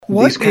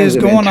What is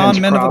going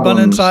on, Men of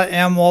Abundance? I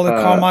am Wally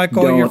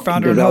Carmichael, your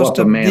founder and host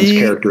of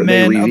the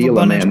Men of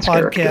Abundance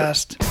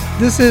podcast.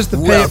 This is the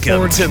Pay It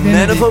Forward to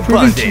Men of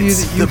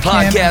Abundance, the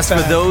podcast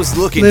for those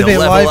looking to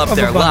level up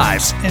their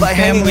lives by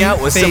hanging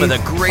out with some of the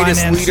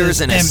greatest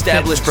leaders and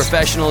established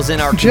professionals in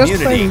our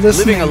community,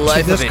 living a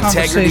life of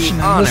integrity,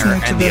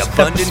 honor, and the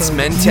abundance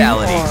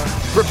mentality.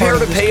 Prepare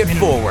to pay it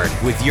forward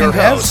with your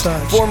host,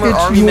 former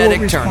Army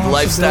medic turned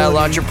lifestyle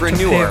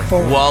entrepreneur,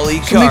 Wally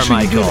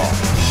Carmichael.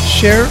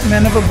 Share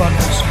Men of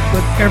Abundance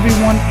with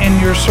everyone in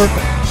your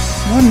circle.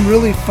 One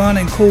really fun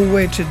and cool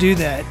way to do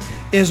that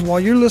is while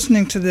you're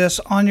listening to this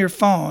on your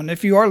phone,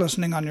 if you are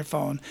listening on your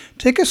phone,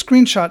 take a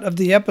screenshot of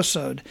the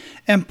episode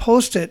and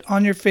post it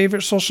on your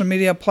favorite social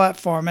media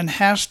platform and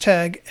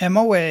hashtag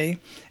MOA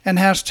and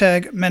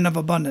hashtag Men of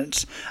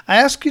Abundance. I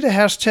ask you to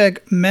hashtag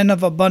Men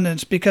of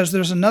Abundance because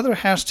there's another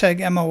hashtag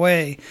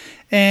MOA,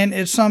 and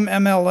it's some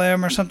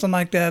MLM or something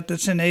like that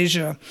that's in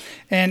Asia,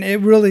 and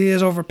it really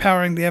is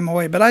overpowering the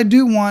MOA. But I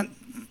do want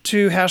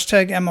to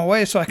hashtag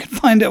MOA so I can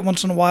find it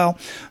once in a while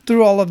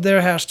through all of their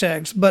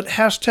hashtags. But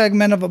hashtag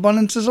Men of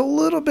Abundance is a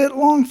little bit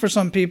long for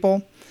some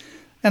people,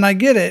 and I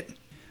get it.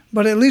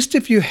 But at least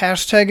if you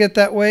hashtag it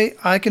that way,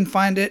 I can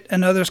find it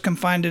and others can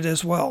find it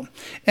as well.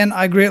 And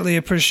I greatly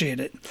appreciate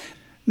it.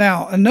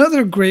 Now,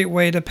 another great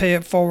way to pay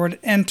it forward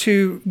and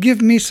to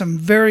give me some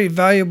very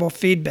valuable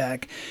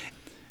feedback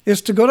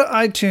is to go to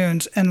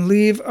iTunes and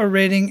leave a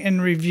rating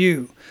and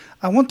review.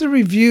 I want the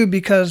review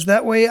because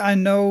that way I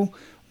know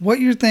what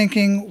you're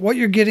thinking, what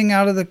you're getting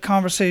out of the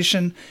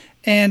conversation,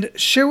 and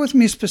share with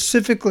me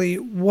specifically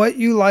what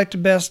you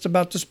liked best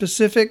about the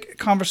specific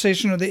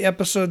conversation or the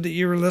episode that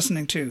you were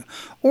listening to,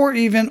 or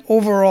even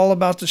overall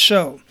about the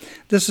show.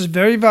 This is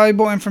very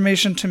valuable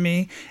information to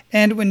me,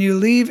 and when you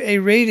leave a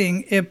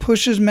rating, it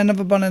pushes Men of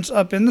Abundance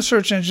up in the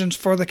search engines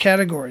for the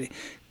category.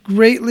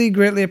 Greatly,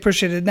 greatly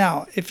appreciated.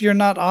 Now, if you're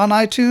not on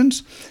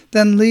iTunes,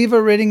 then leave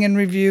a rating and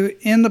review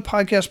in the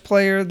podcast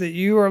player that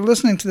you are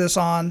listening to this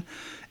on.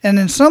 And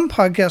in some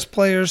podcast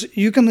players,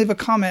 you can leave a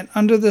comment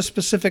under the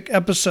specific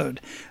episode.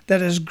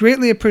 That is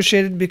greatly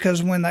appreciated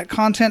because when that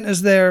content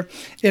is there,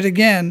 it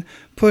again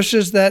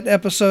pushes that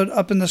episode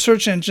up in the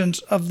search engines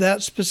of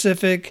that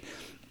specific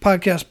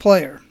podcast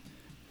player.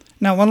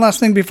 Now, one last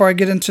thing before I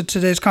get into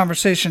today's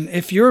conversation.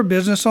 If you're a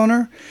business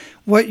owner,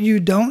 what you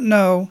don't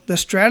know, the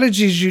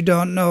strategies you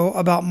don't know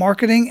about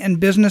marketing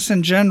and business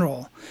in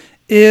general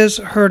is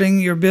hurting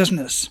your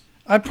business.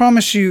 I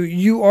promise you,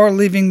 you are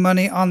leaving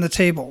money on the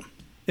table.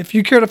 If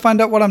you care to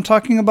find out what I'm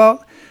talking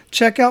about,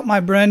 check out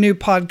my brand new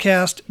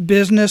podcast,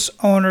 Business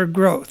Owner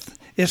Growth.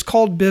 It's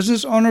called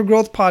Business Owner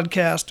Growth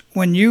Podcast.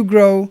 When you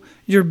grow,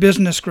 your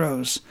business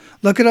grows.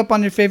 Look it up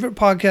on your favorite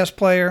podcast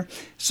player.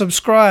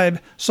 Subscribe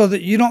so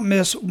that you don't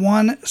miss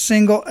one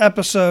single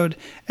episode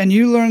and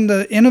you learn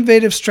the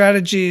innovative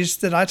strategies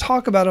that I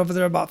talk about over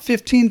there, about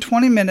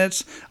 15-20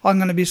 minutes. I'm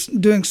going to be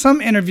doing some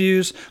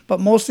interviews,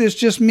 but mostly it's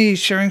just me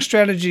sharing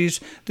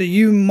strategies that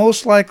you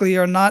most likely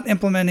are not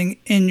implementing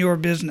in your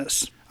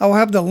business. I will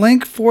have the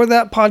link for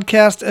that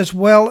podcast as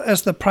well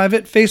as the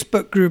private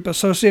Facebook group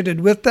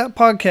associated with that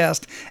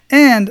podcast,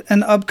 and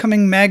an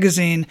upcoming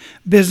magazine,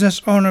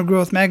 Business Owner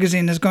Growth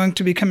Magazine, is going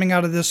to be coming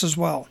out of this as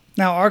well.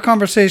 Now, our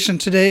conversation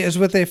today is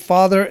with a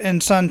father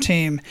and son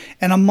team,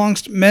 and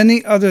amongst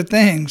many other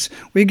things,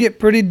 we get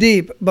pretty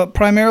deep, but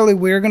primarily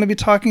we're going to be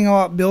talking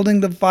about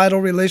building the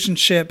vital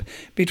relationship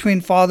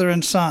between father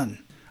and son.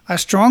 I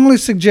strongly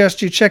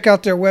suggest you check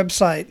out their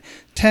website,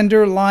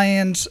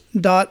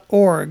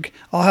 tenderlions.org.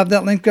 I'll have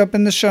that linked up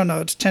in the show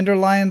notes,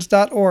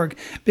 tenderlions.org,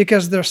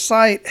 because their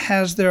site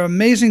has their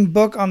amazing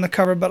book on the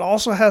cover, but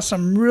also has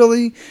some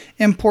really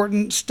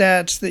important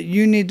stats that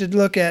you need to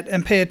look at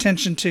and pay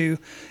attention to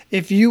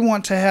if you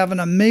want to have an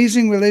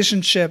amazing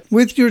relationship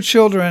with your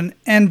children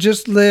and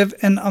just live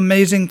an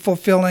amazing,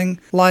 fulfilling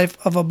life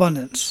of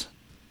abundance.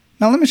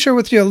 Now, let me share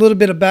with you a little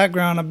bit of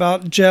background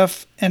about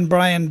Jeff and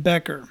Brian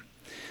Becker.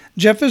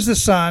 Jeff is the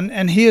son,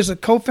 and he is a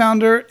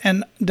co-founder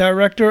and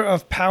director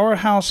of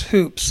Powerhouse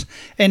Hoops,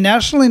 a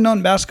nationally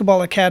known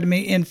basketball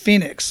academy in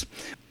Phoenix,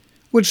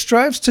 which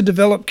strives to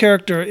develop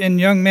character in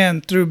young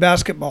men through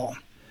basketball.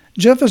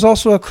 Jeff is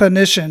also a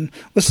clinician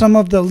with some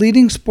of the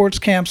leading sports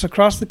camps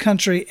across the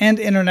country and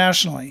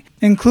internationally,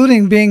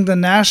 including being the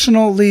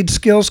national lead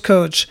skills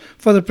coach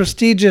for the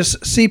prestigious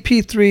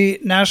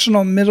CP3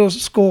 National Middle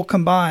School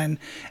Combine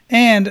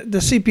and the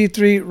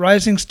CP3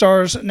 Rising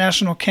Stars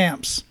National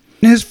Camps.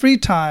 In his free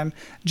time,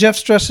 Jeff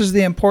stresses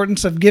the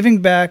importance of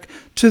giving back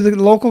to the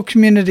local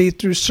community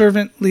through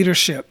servant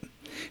leadership.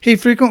 He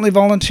frequently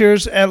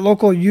volunteers at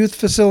local youth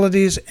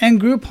facilities and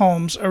group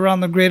homes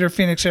around the greater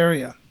Phoenix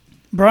area.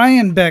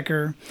 Brian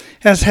Becker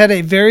has had a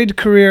varied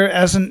career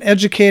as an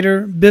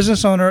educator,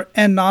 business owner,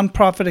 and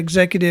nonprofit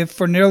executive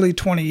for nearly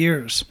 20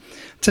 years.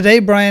 Today,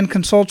 Brian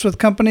consults with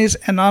companies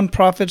and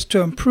nonprofits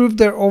to improve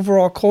their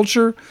overall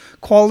culture,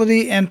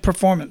 quality, and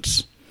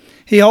performance.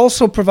 He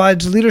also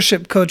provides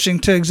leadership coaching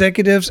to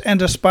executives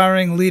and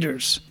aspiring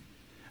leaders.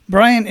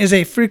 Brian is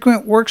a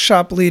frequent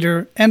workshop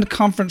leader and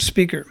conference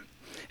speaker.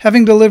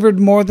 having delivered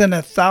more than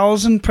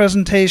 1,000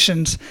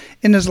 presentations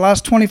in his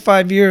last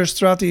 25 years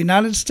throughout the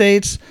United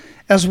States,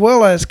 as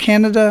well as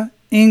Canada,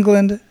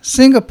 England,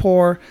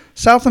 Singapore,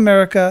 South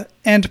America,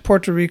 and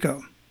Puerto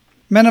Rico.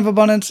 Men of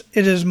Abundance,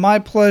 it is my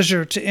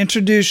pleasure to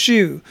introduce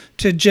you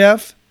to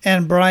Jeff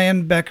and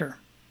Brian Becker.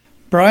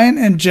 Brian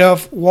and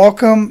Jeff,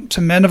 welcome to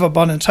Men of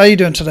Abundance. How are you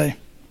doing today?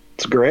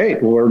 It's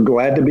great. We're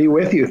glad to be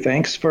with you.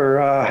 Thanks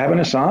for having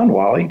us on,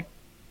 Wally.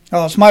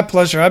 Oh, it's my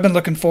pleasure. I've been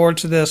looking forward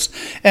to this.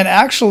 And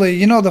actually,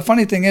 you know, the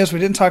funny thing is we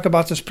didn't talk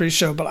about this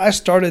pre-show, but I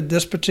started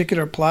this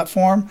particular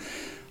platform.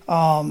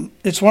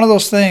 It's one of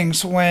those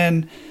things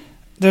when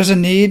there's a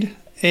need,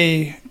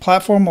 a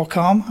platform will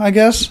come, I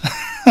guess.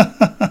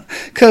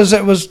 Because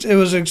it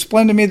was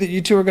explained to me that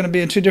you two were going to be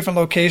in two different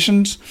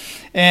locations,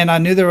 and I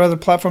knew there were other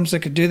platforms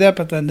that could do that,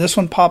 but then this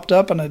one popped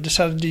up, and I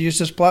decided to use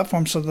this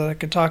platform so that I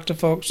could talk to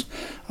folks,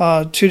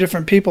 two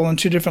different people in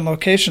two different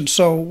locations.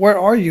 So where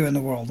are you in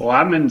the world? Well,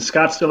 I'm in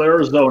Scottsdale,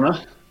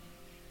 Arizona.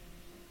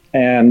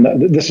 And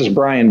this is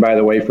Brian, by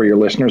the way, for your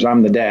listeners.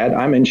 I'm the dad.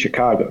 I'm in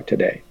Chicago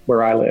today,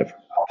 where I live.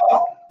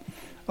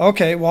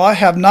 Okay, well, I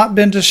have not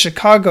been to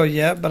Chicago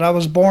yet, but I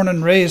was born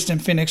and raised in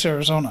Phoenix,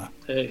 Arizona.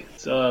 Hey,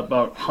 it's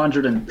about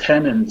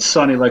 110 and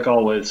sunny like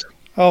always.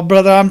 Oh,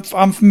 brother,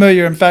 I'm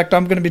familiar. In fact,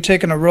 I'm going to be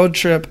taking a road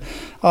trip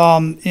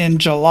in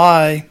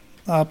July,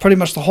 pretty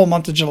much the whole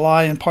month of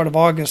July and part of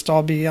August.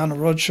 I'll be on a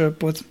road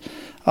trip with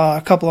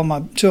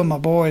two of my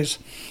boys,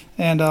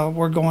 and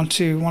we're going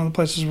to one of the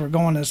places we're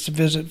going is to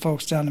visit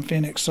folks down in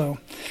Phoenix. So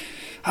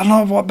I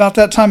don't know about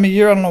that time of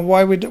year. I don't know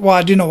why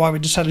I do know why we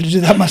decided to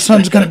do that. My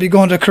son's going to be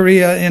going to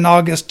Korea in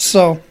August,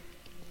 so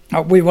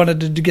we wanted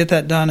to get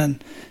that done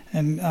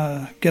and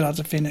get out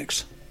to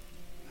Phoenix.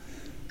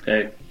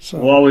 Hey,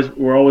 so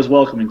we're always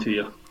welcoming to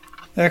you.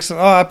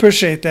 Excellent. Oh, I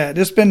appreciate that.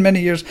 It's been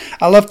many years.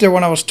 I left there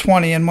when I was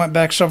 20 and went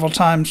back several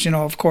times, you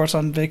know, of course,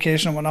 on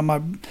vacation. When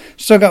I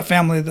still got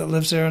family that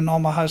lives there and all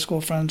my high school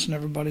friends and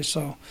everybody.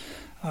 So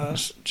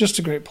it's just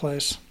a great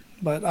place.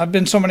 But I've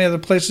been so many other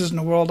places in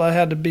the world, I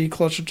had to be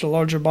closer to a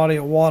larger body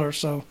of water.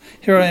 So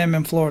here I am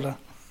in Florida.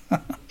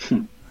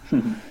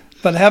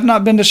 But I have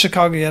not been to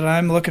Chicago yet.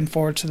 I'm looking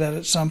forward to that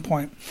at some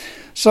point.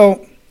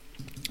 So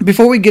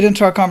before we get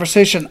into our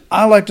conversation,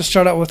 I like to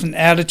start out with an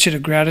attitude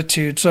of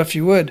gratitude. So if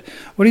you would,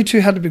 what do you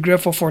two have to be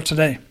grateful for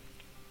today?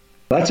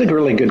 That's a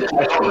really good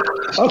question.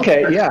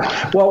 Okay,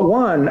 yeah. Well,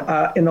 one,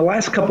 in the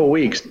last couple of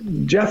weeks,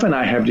 Jeff and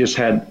I have just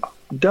had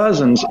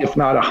dozens, if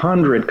not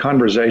 100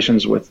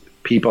 conversations with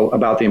people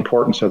about the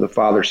importance of the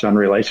father-son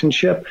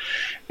relationship.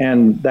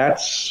 And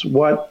that's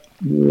what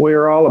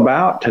we're all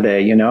about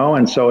today, you know?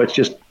 And so it's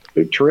just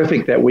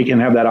terrific that we can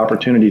have that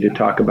opportunity to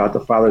talk about the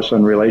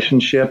father-son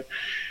relationship.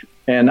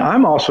 And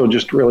I'm also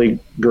just really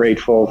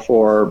grateful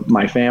for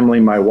my family,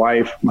 my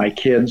wife, my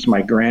kids,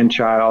 my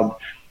grandchild.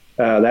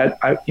 When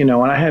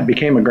I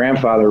became a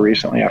grandfather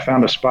recently, I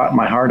found a spot in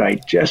my heart I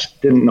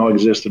just didn't know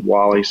existed,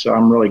 Wally. So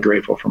I'm really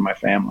grateful for my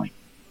family.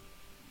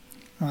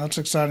 Oh, that's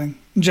exciting.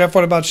 Jeff,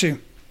 what about you?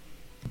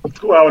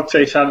 Well, I would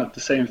say kind of the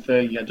same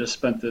thing. I just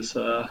spent this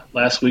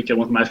last weekend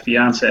with my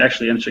fiance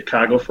actually in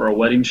Chicago for a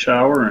wedding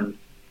shower,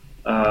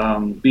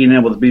 and being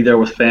able to be there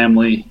with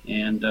family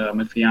and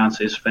my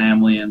fiance's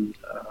family, and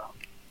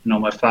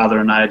my father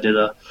and I did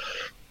a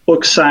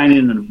book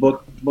signing and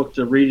book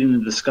reading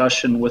and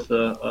discussion with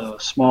a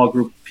small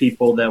group of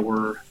people that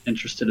were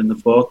interested in the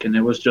book, and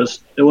it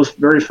was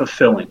very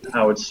fulfilling,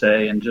 I would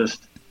say, and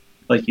just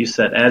like you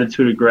said,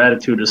 attitude of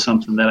gratitude is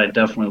something that I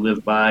definitely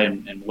live by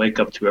and wake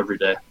up to every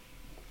day.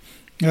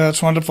 Yeah,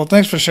 that's wonderful.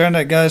 Thanks for sharing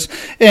that, guys.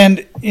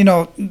 And,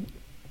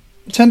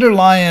 Tender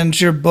Lions,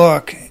 your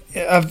book,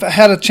 I've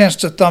had a chance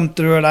to thumb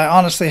through it. I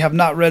honestly have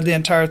not read the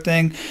entire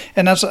thing,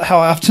 and that's how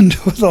I often do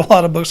with a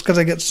lot of books because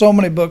I get so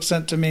many books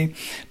sent to me.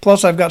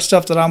 Plus, I've got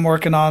stuff that I'm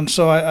working on,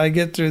 so I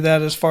get through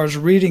that as far as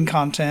reading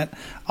content.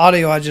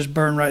 Audio, I just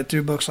burn right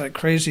through books like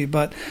crazy.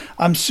 But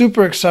I'm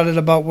super excited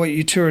about what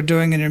you two are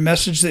doing and your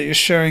message that you're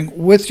sharing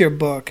with your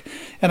book.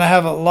 And I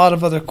have a lot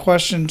of other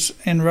questions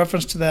in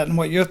reference to that and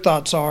what your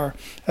thoughts are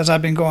as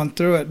I've been going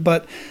through it.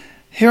 But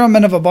here on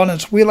Men of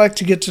Abundance, we like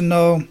to get to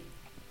know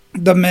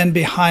the men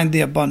behind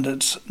the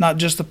abundance, not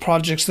just the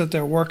projects that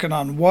they're working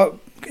on.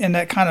 And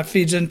that kind of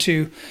feeds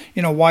into,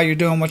 why you're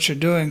doing what you're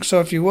doing. So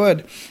if you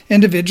would,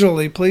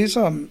 individually, please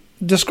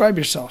describe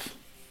yourself.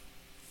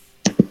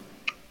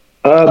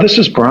 This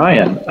is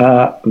Brian,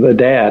 the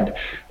dad.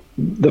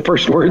 The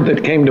first word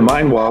that came to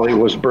mind, Wally,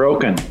 was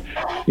broken.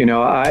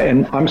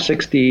 I'm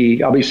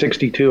 60, I'll be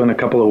 62 in a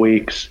couple of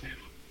weeks.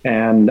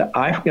 And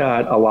I've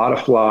got a lot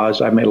of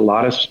flaws. I've made a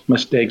lot of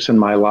mistakes in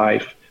my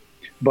life.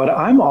 But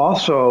I'm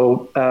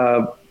also,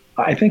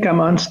 I think I'm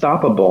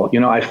unstoppable.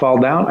 I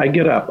fall down, I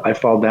get up. I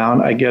fall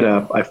down, I get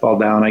up. I fall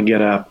down, I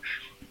get up.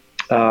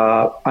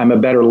 I'm a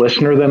better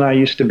listener than I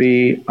used to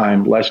be.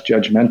 I'm less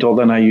judgmental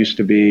than I used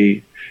to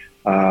be.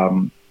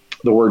 The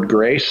word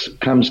grace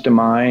comes to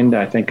mind.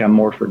 I think I'm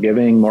more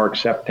forgiving, more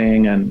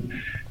accepting,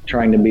 and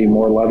trying to be a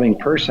more loving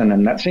person.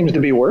 And that seems to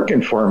be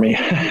working for me.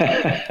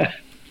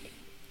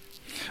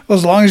 Well,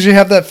 as long as you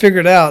have that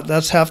figured out,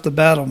 that's half the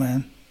battle,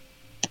 man.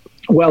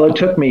 Well, it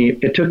took me,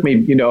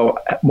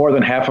 more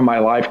than half of my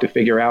life to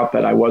figure out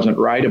that I wasn't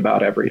right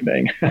about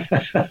everything.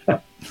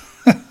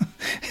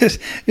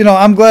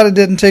 I'm glad it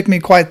didn't take me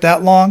quite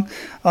that long.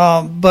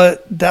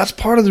 But that's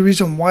part of the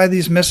reason why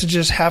these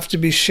messages have to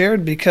be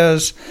shared,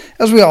 because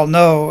as we all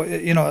know,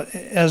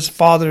 as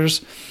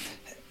fathers,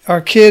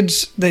 our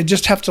kids, they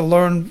just have to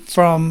learn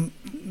through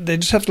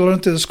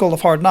the school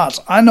of hard knocks.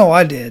 I know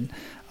I did.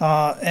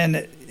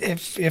 And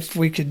if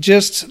we could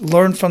just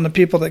learn from the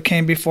people that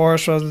came before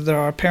us, whether they're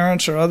our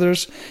parents or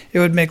others, it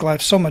would make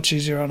life so much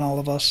easier on all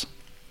of us.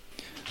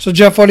 So,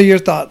 Jeff, what are your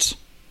thoughts?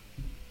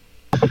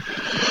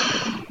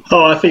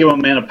 Oh, I think I'm a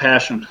man of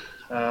passion.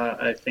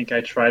 I think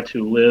I try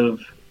to live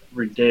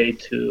every day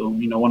to,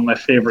 one of my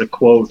favorite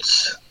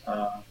quotes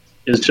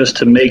is just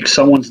to make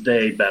someone's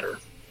day better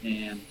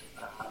and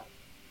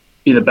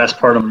be the best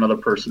part of another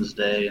person's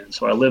day. And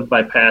so I live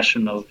by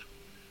passion of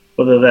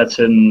whether that's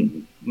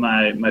in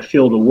my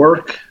field of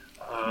work,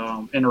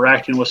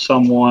 interacting with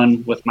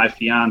someone, with my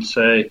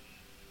fiance.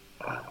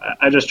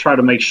 I just try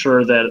to make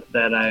sure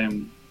that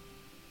I'm,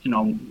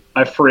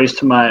 I phrase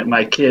to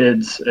my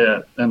kids,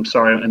 in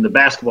the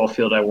basketball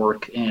field I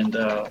work, and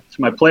to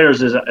my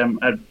players is I'm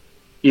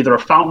either a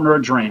fountain or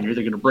a drain. You're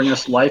either going to bring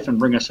us life and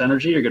bring us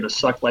energy, or you're going to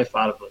suck life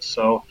out of us.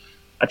 So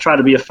I try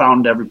to be a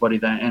fountain to everybody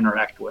that I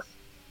interact with.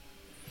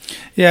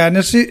 Yeah, and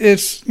it's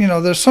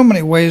there's so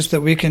many ways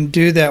that we can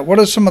do that. What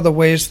are some of the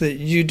ways that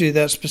you do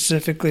that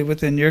specifically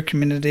within your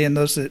community and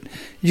those that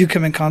you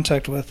come in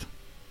contact with?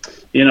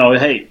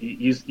 Hey,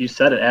 you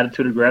said it,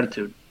 attitude of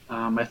gratitude.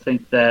 I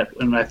think that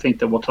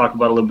we'll talk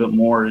about a little bit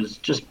more is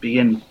just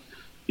being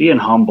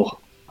humble.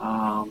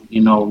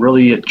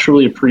 Really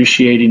truly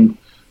appreciating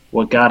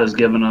what God has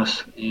given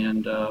us,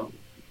 and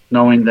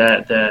knowing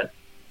that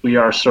we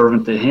are a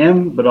servant to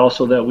Him, but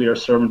also that we are a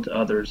servant to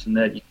others, and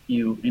that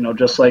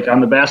just like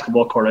on the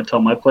basketball court, I tell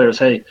my players,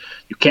 hey,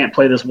 you can't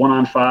play this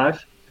 1-on-5,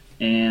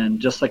 and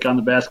just like on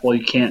the basketball,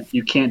 you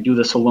can't do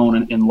this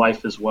alone in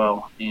life as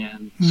well.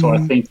 And so I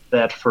think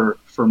that for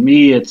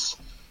me, it's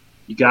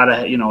you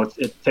gotta,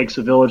 it takes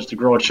a village to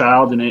grow a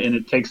child, and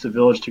it takes a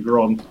village to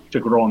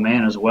grow a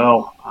man as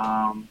well.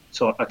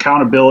 So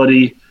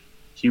accountability,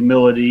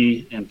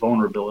 humility, and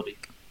vulnerability.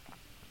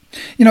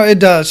 It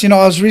does. I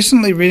was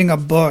recently reading a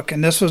book,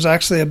 and this was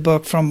actually a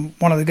book from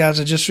one of the guys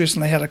I just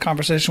recently had a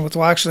conversation with.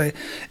 Well, actually,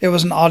 it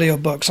was an audio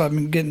book, so I've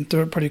been getting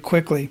through it pretty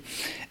quickly.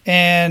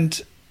 And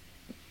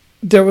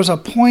there was a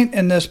point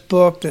in this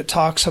book that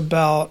talks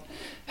about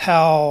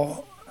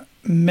how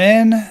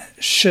men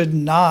should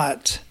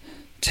not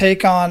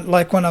take on,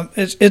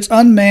 it's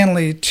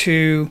unmanly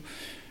to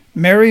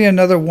marry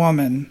another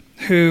woman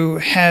who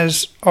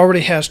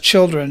already has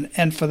children,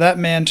 and for that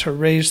man to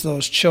raise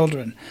those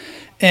children.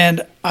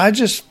 And I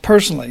just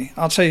personally,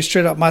 I'll tell you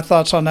straight up, my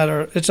thoughts on that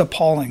are, it's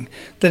appalling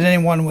that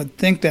anyone would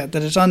think that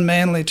it's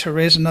unmanly to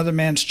raise another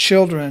man's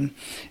children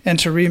and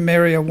to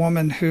remarry a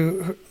woman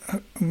who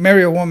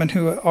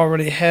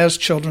already has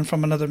children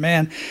from another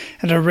man,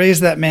 and to raise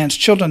that man's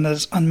children. That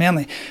is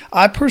unmanly.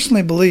 I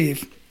personally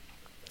believe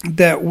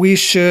that we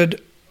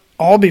should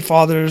all be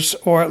fathers,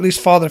 or at least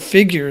father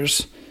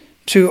figures,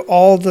 to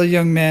all the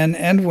young men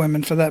and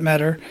women, for that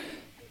matter,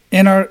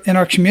 in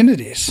our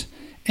communities.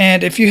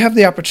 And if you have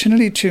the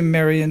opportunity to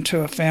marry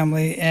into a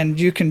family and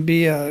you can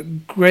be a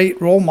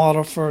great role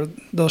model for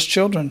those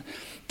children,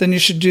 then you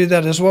should do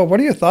that as well.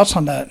 What are your thoughts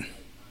on that?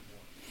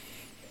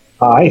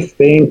 I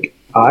think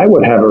I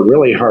would have a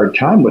really hard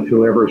time with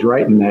whoever's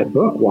writing that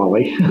book,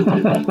 Wally.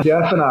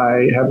 Jeff and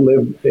I have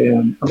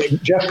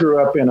Jeff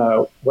grew up in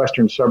a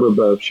western suburb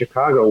of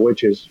Chicago,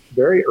 which is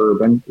very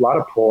urban, a lot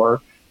of poor,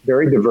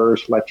 very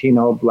diverse,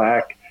 Latino,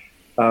 Black,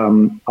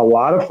 a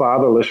lot of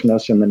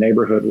fatherlessness in the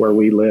neighborhood where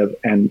we live.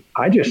 And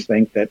I just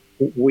think that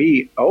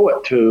we owe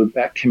it to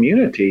that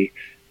community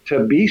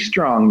to be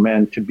strong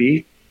men, to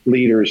be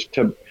leaders.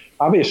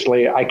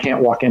 Obviously, I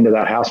can't walk into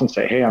that house and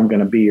say, hey, I'm going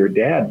to be your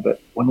dad.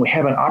 But when we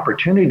have an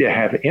opportunity to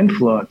have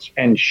influence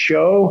and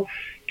show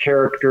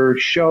character,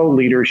 show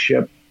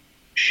leadership,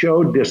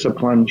 show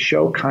discipline,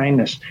 show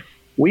kindness,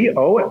 we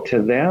owe it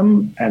to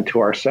them and to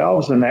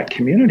ourselves and that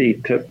community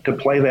to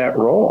play that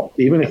role,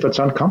 even if it's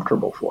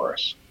uncomfortable for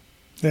us.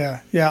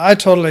 Yeah, I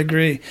totally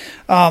agree.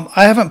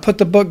 I haven't put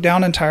the book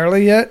down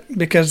entirely yet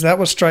because that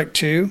was strike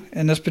 2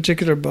 in this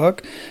particular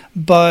book,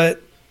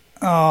 but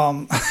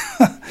I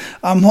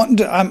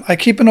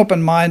keep an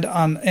open mind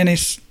on any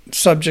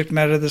subject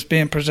matter that's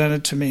being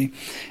presented to me,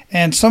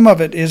 and some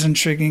of it is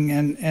intriguing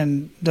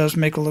and does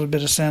make a little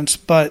bit of sense,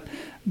 but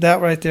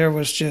that right there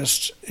was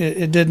just,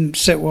 it didn't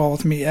sit well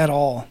with me at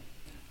all.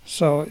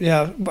 So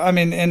yeah, I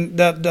mean, and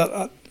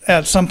that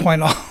at some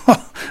point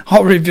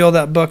I'll reveal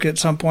that book at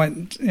some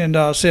point and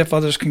see if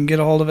others can get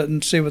a hold of it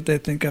and see what they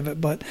think of it.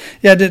 But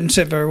yeah, it didn't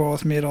sit very well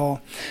with me at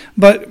all.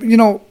 But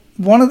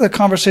one of the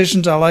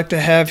conversations I like to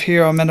have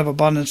here on Men of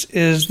Abundance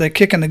is the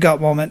kick in the gut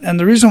moment. And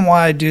the reason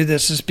why I do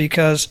this is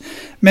because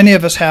many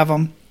of us have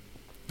them,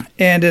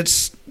 and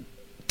it's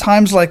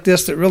times like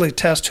this that really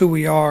test who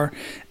we are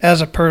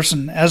as a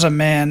person, as a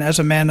man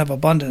of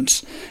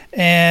abundance.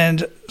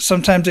 And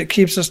sometimes it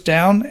keeps us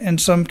down. In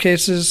some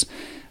cases,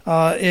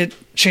 it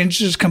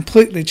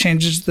completely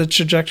changes the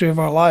trajectory of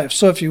our life.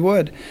 So if you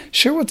would,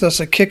 share with us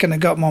a kick in the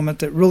gut moment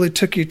that really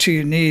took you to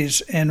your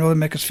knees and really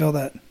make us feel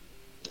that.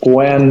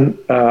 When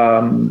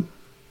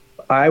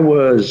I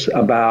was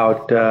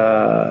about,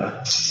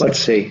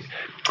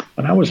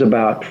 when I was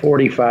about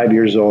 45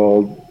 years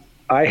old,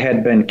 I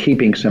had been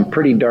keeping some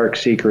pretty dark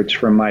secrets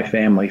from my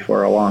family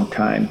for a long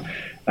time.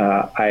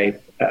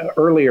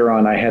 Earlier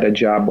on, I had a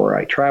job where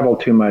I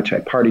traveled too much, I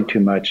partied too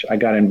much, I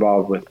got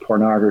involved with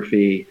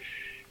pornography,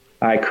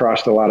 I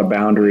crossed a lot of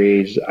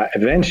boundaries.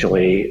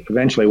 Eventually,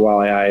 while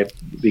I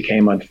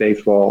became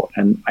unfaithful,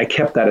 and I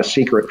kept that a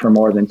secret for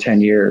more than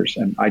 10 years,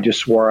 and I just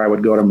swore I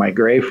would go to my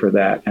grave for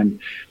that. And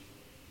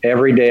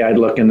every day I'd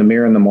look in the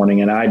mirror in the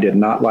morning, and I did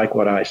not like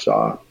what I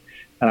saw.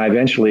 And I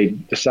eventually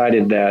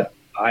decided that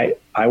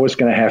I was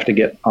going to have to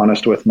get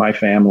honest with my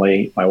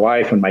family, my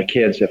wife and my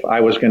kids, if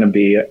I was going to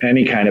be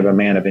any kind of a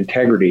man of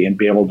integrity and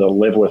be able to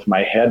live with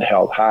my head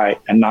held high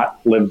and not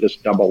live this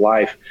double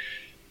life.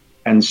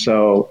 And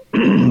so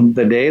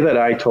the day that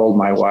I told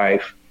my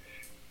wife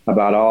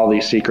about all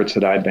these secrets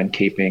that I'd been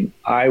keeping,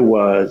 I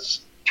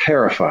was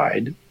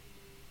terrified.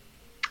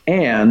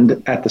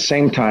 And at the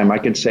same time, I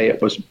could say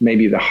it was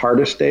maybe the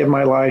hardest day of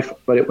my life,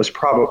 but it was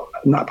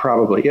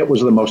it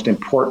was the most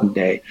important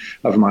day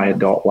of my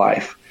adult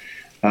life.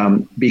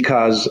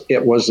 Because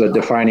it was a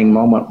defining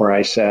moment where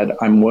I said,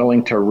 I'm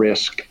willing to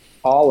risk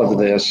all of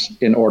this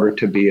in order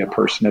to be a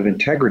person of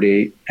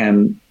integrity.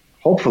 And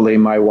hopefully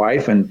my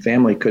wife and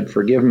family could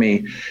forgive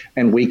me,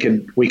 and we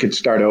could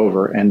start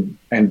over and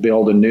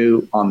build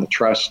anew on the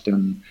trust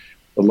and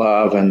the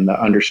love and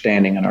the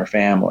understanding in our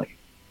family.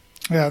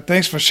 Yeah,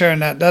 thanks for sharing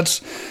that.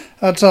 That's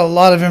a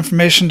lot of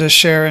information to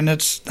share, and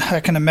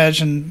I can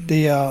imagine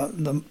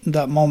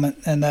that moment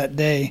and that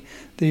day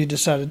that you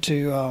decided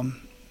to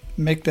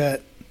make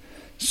that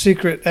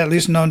secret at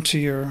least known to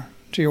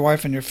your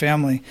wife and your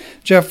family.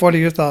 Jeff, what are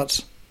your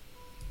thoughts?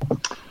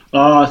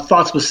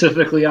 Thoughts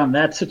specifically on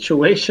that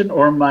situation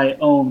or my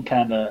own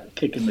kind of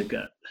kick in the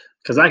gut?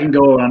 Because I can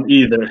go on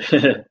either.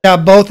 Yeah,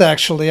 both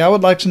actually. I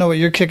would like to know what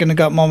your kick in the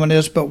gut moment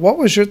is, but what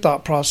was your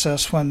thought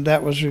process when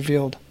that was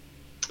revealed?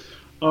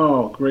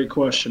 Oh, great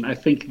question. I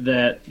think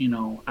that,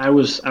 I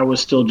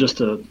was still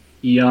just a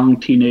young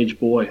teenage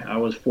boy. I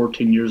was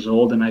 14 years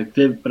old, and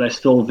I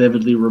still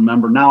vividly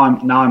remember. Now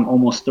I'm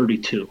almost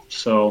 32.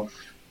 So,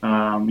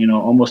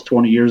 almost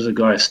 20 years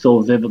ago, I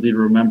still vividly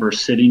remember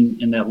sitting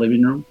in that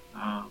living room,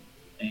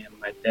 and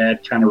my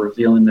dad kind of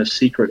revealing this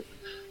secret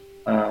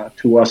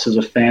to us as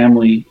a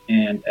family.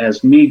 And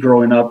as me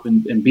growing up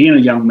and being a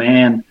young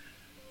man,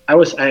 I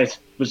was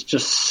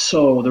just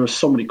there were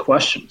so many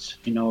questions.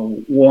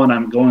 One,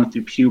 I'm going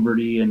through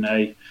puberty, and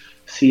I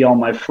see all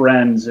my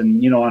friends,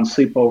 and on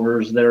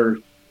sleepovers they're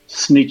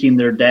sneaking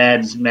their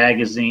dad's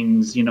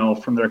magazines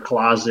from their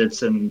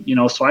closets, and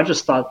so I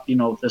just thought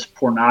this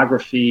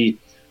pornography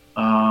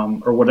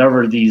or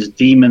whatever these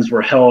demons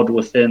were held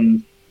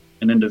within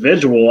an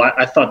individual.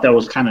 I thought that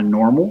was kind of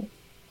normal.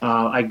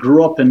 I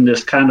grew up in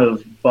this kind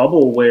of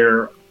bubble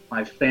where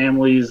my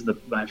families,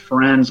 my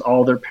friends,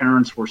 all their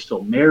parents were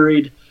still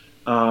married,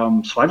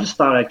 so I just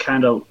thought I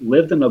kind of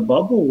lived in a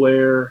bubble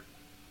where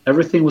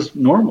everything was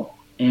normal.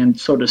 And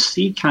so to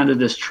see kind of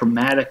this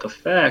traumatic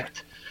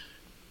effect,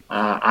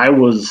 I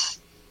was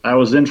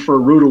in for a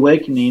rude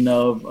awakening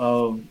of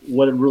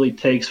what it really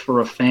takes for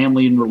a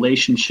family and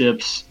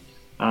relationships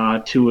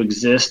to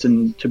exist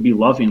and to be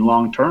loving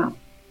long term.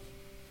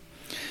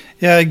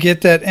 Yeah, I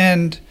get that.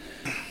 And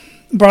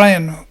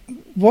Brian,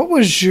 what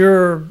was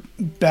your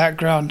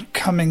background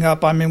coming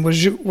up? I mean,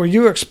 were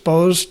you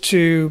exposed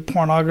to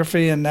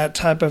pornography in that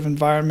type of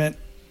environment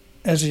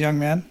as a young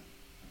man?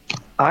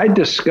 I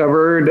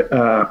discovered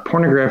a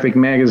pornographic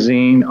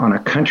magazine on a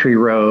country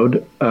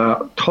road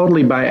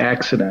totally by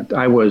accident.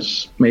 I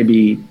was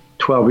maybe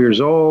 12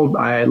 years old.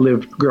 I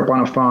grew up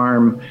on a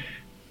farm.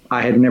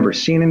 I had never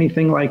seen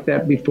anything like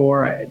that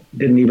before. I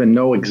didn't even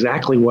know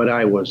exactly what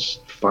I was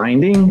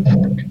finding.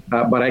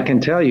 But I can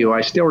tell you,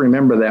 I still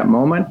remember that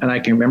moment, and I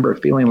can remember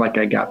feeling like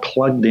I got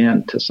plugged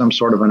into some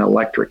sort of an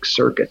electric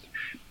circuit.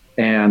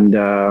 And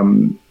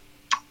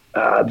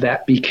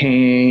that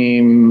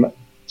became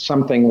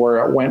something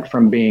where it went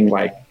from being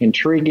like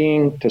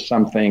intriguing to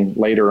something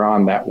later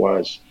on that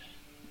was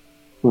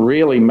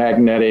really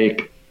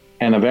magnetic,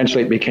 and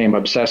eventually it became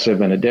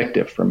obsessive and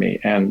addictive for me.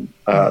 And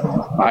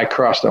I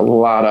crossed a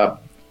lot of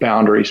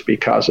boundaries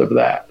because of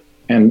that.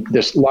 And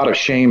there's a lot of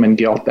shame and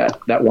guilt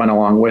that went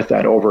along with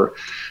that over,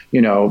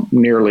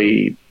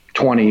 nearly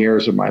 20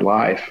 years of my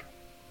life.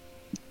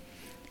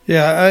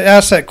 Yeah, I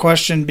asked that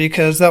question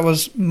because that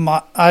was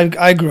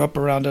I grew up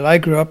around it. I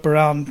grew up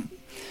around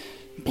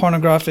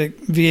pornographic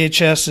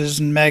VHSs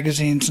and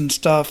magazines and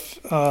stuff,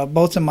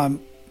 both in my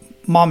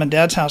mom and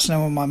dad's house. And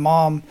then when my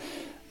mom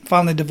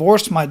finally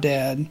divorced my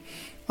dad,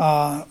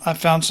 I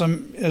found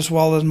some as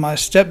well as my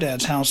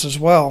stepdad's house as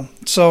well.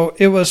 So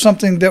it was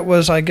something that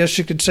was, I guess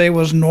you could say,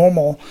 was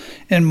normal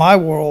in my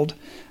world.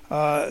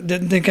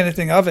 Didn't think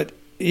anything of it.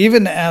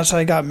 Even as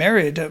I got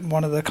married,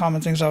 one of the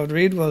common things I would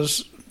read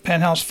was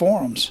Penthouse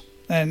forums,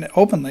 and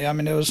openly. I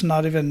mean, it was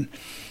not even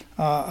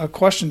a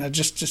question that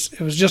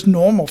it was just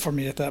normal for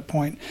me at that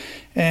point.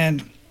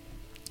 And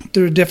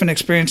through different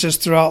experiences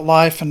throughout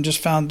life, and just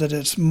found that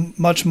it's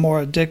much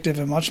more addictive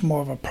and much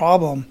more of a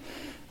problem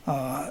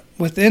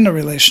within a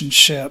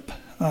relationship,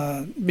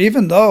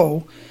 even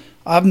though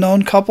I've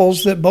known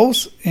couples that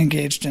both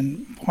engaged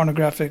in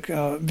pornographic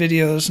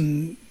videos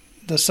and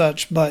the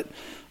such, but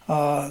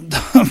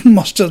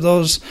most of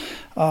those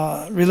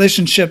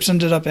relationships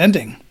ended up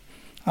ending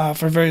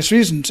for various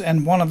reasons,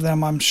 and one of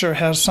them I'm sure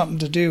has something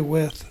to do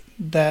with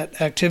that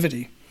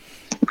activity,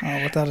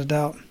 without a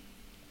doubt.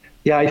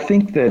 Yeah, I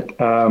think that,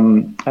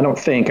 I'm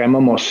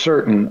almost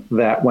certain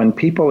that when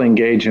people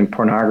engage in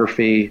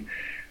pornography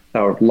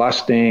or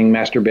lusting,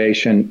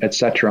 masturbation,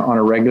 etc., on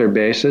a regular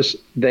basis,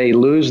 they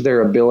lose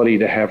their ability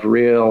to have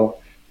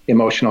real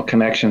emotional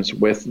connections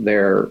with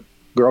their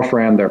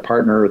girlfriend, their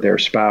partner, their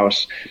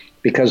spouse,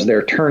 because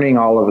they're turning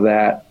all of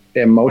that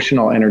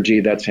emotional energy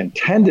that's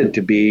intended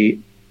to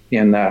be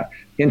in the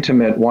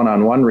intimate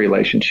one-on-one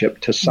relationship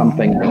to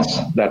something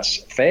that's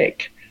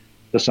fake,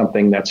 to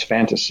something that's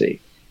fantasy.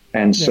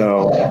 And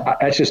so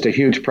that's just a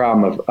huge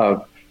problem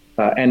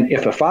and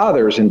if a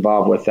father is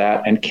involved with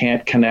that and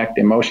can't connect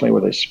emotionally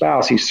with his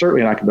spouse, he's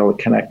certainly not going to be able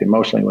to connect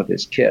emotionally with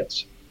his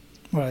kids.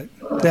 Right.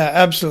 Yeah,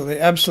 absolutely.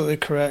 Absolutely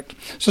correct.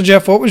 So,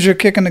 Jeff, what was your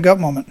kick in the gut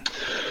moment?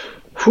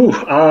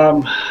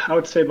 I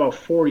would say about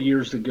 4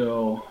 years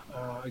ago,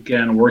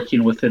 again,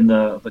 working within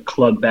the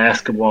club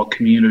basketball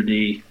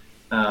community,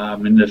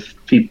 and if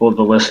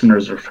the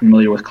listeners are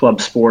familiar with club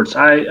sports,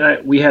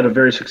 we had a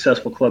very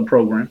successful club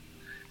program.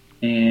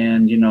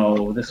 And,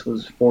 this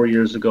was 4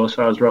 years ago,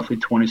 so I was roughly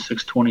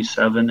 26,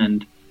 27,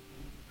 and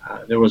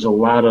there was a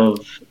lot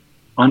of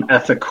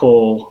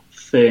unethical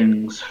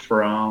things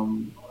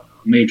from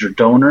major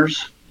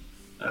donors,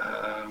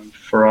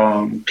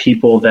 from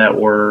people that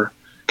were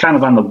kind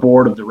of on the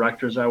board of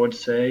directors, I would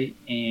say,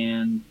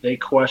 and they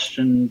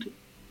questioned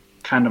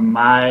kind of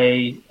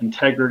my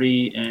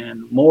integrity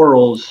and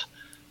morals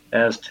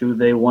as to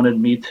they wanted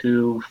me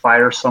to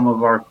fire some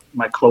of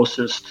my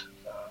closest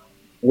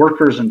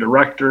workers and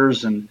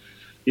directors, and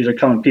these are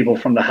coming people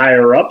from the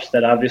higher ups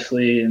that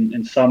obviously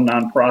in some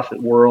nonprofit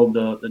world,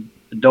 the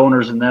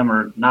donors in them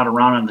are not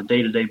around on the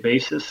day-to-day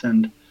basis.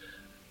 And,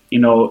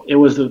 it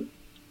was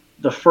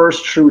the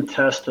first true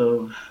test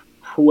of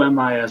who am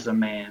I as a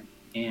man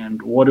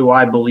and what do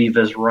I believe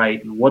is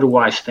right and what do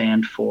I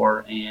stand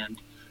for. And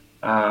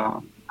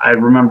I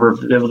remember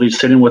vividly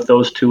sitting with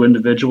those two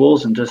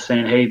individuals and just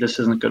saying, hey, this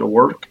isn't going to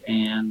work.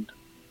 And,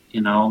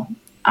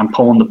 I'm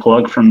pulling the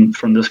plug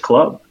from this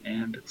club,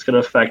 and it's going to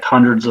affect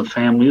hundreds of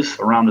families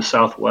around the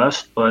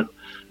Southwest, but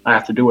I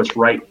have to do what's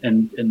right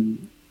and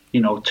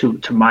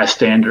to my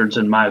standards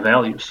and my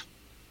values.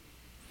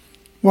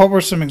 What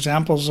were some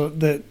examples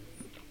that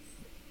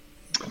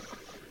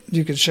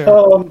you could share?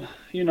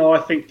 I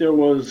think there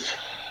was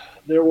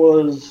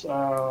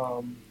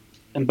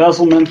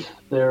embezzlement.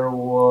 There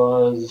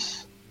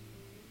was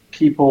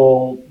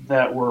people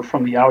that were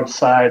from the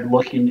outside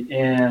looking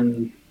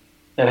in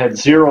that had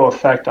zero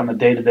effect on the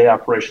day-to-day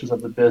operations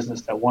of the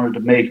business, that wanted to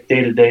make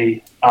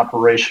day-to-day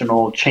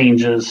operational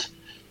changes,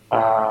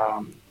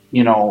 and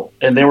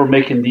they were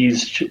making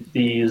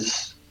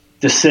these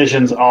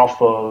decisions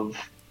off of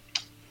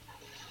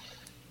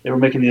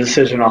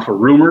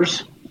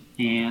rumors.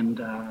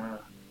 And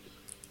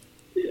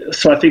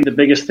so I think the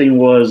biggest thing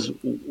was,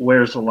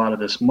 where's a lot of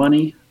this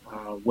money?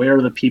 Where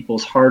are the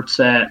people's hearts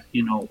at?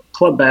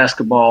 Club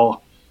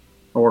basketball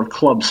or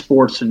club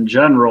sports in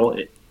general,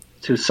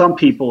 to some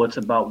people, it's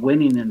about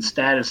winning and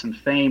status and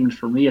fame. And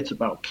for me, it's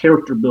about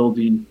character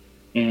building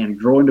and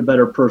growing a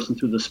better person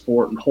through the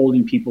sport and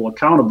holding people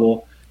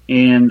accountable.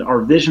 And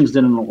our visions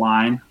didn't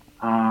align.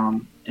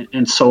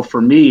 And so for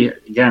me,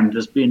 again,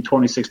 just being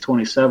 26,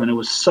 27, it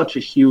was such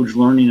a huge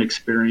learning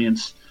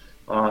experience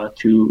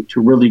to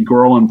really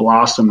grow and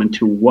blossom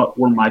into what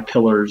were my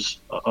pillars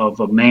of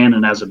a man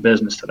and as a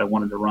business that I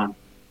wanted to run.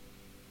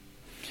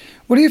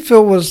 What do you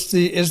feel is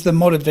the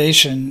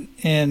motivation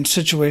in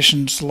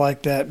situations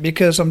like that?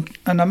 Because I'm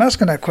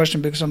asking that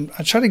question because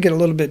I try to get a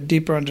little bit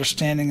deeper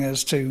understanding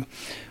as to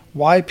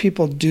why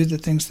people do the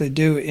things they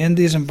do in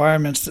these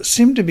environments that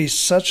seem to be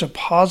such a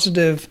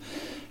positive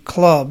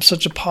club,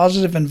 such a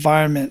positive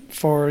environment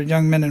for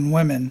young men and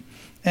women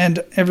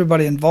and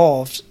everybody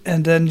involved.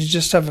 And then you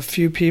just have a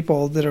few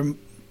people that are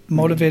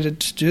motivated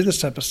to do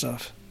this type of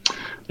stuff.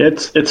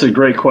 It's a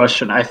great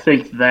question. I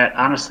think that,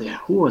 honestly,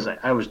 who was I?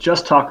 I was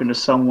just talking to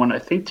someone, I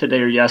think today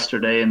or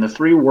yesterday, and the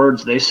three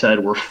words they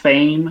said were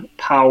fame,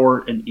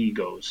 power, and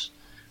egos.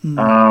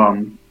 A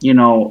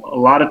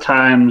lot of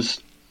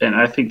times, and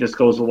I think this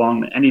goes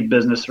along with any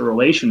business or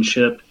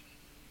relationship,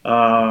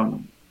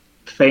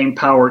 fame,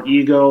 power,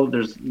 ego,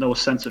 there's no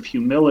sense of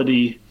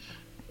humility.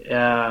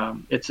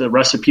 It's a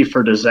recipe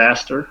for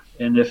disaster.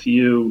 And if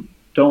you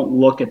don't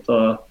look at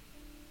the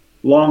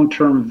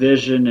long-term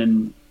vision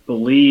and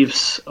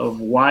beliefs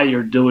of why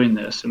you're doing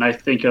this. And I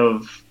think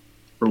of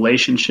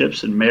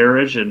relationships and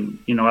marriage, and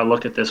I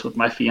look at this with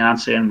my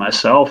fiance and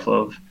myself,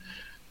 of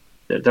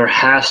that there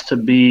has to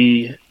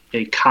be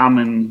a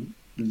common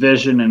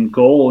vision and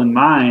goal in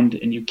mind,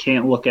 and you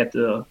can't look at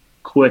the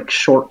quick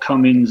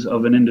shortcomings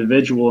of an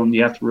individual, and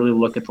you have to really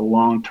look at the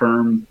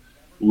long-term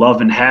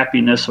love and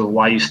happiness of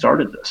why you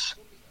started this.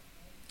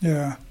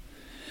 Yeah,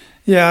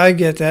 I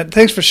get that.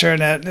 Thanks for sharing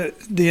that.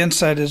 The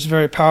insight is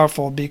very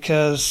powerful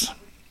because,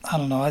 I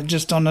don't know, I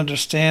just don't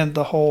understand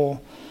the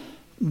whole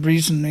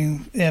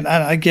reasoning, and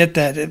I get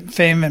that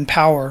fame and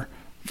power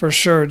for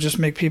sure just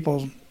make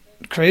people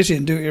crazy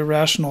and do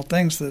irrational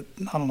things that,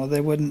 I don't know,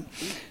 they wouldn't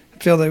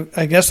feel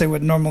I guess they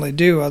would normally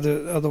do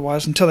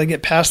otherwise until they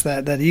get past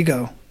that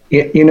ego.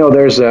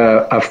 There's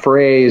a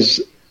phrase,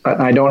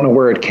 I don't know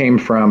where it came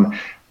from,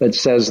 that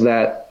says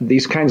that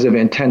these kinds of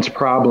intense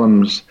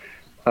problems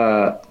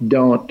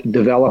don't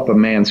develop a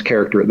man's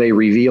character, they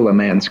reveal a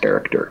man's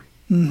character.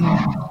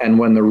 Mm-hmm. And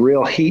when the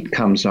real heat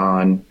comes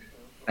on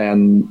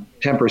and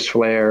tempers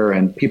flare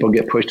and people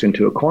get pushed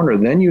into a corner,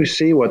 then you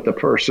see what the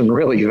person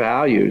really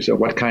values or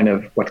what kind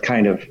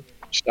of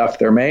stuff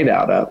they're made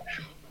out of.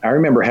 I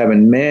remember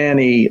having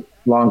many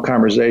long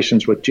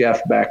conversations with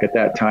Jeff back at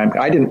that time.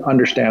 I didn't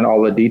understand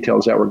all the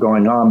details that were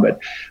going on, but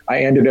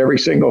I ended every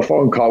single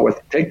phone call with,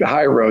 take the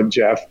high road,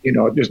 Jeff,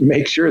 just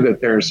make sure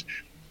that there's,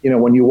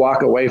 when you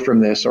walk away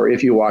from this, or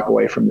if you walk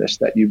away from this,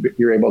 that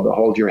you're able to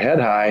hold your head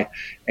high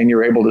and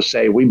you're able to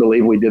say, we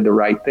believe we did the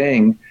right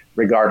thing,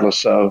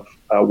 regardless of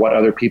what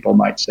other people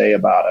might say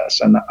about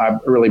us. And I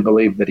really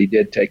believe that he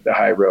did take the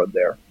high road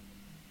there.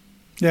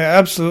 Yeah,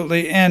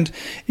 absolutely. And,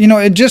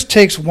 it just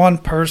takes one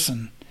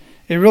person.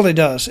 It really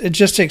does. It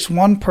just takes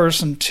one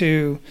person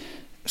to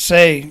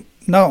say,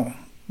 no,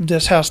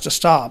 this has to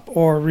stop,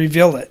 or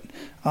reveal it.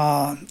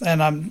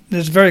 And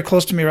it's very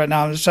close to me right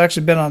now. It's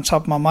actually been on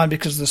top of my mind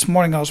because this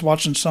morning I was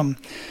watching some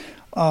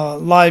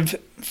live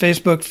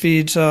Facebook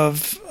feeds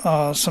of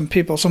some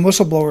people, some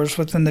whistleblowers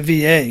within the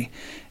VA,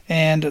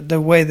 and the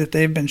way that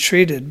they've been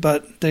treated,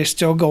 but they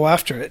still go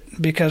after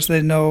it because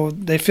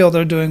they feel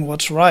they're doing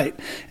what's right.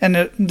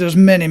 And there's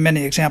many,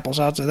 many examples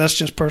out there. That's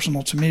just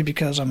personal to me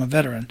because I'm a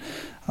veteran.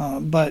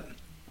 But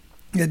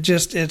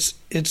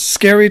it's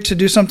scary to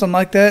do something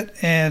like that.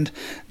 And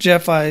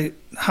Jeff, I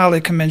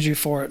highly commend you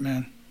for it,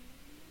 man.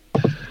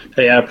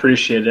 Hey, I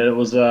appreciate it. It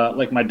was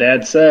like my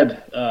dad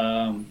said,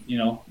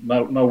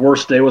 my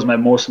worst day was my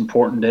most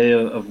important day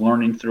of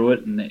learning through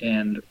it.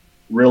 And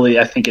really,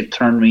 I think it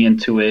turned me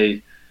into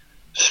a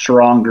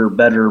stronger,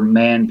 better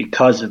man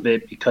because of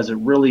it, because it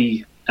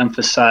really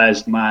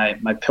emphasized my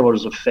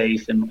pillars of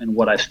faith and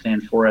what I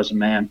stand for as a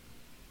man.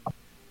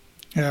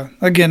 Yeah,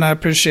 again, I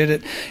appreciate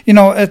it.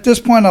 At this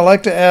point, I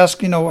like to ask,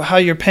 how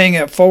you're paying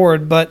it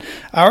forward, but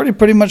I already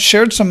pretty much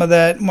shared some of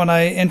that when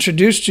I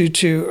introduced you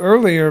to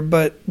earlier,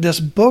 but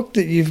this book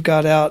that you've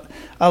got out,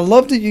 I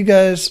love that you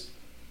guys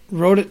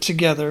wrote it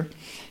together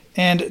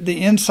and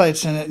the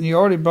insights in it. And you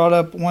already brought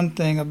up one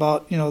thing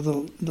about,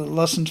 the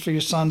lessons for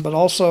your son, but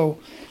also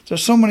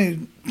there's so many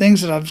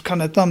things that I've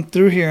kind of thumbed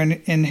through here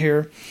in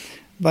here,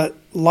 but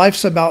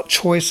life's about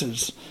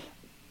choices.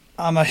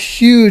 I'm a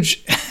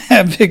huge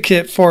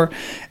advocate for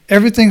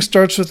everything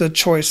starts with a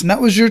choice. And that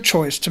was your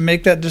choice to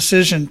make that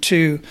decision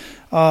to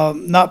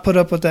not put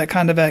up with that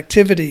kind of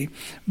activity.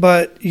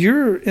 But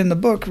you're in the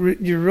book,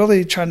 you're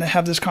really trying to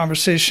have this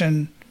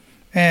conversation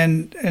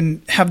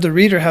and have the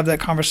reader have that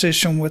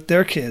conversation with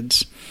their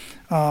kids.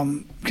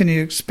 Can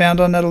you expand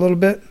on that a little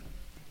bit?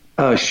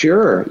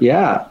 Sure.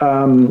 Yeah.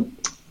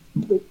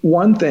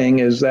 One thing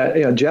is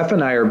that Jeff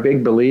and I are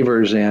big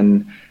believers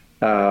in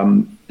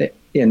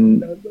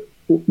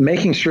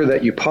making sure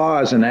that you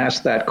pause and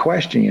ask that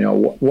question,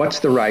 what's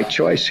the right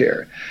choice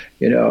here?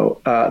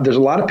 There's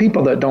a lot of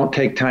people that don't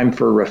take time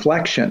for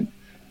reflection.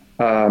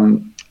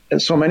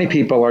 So many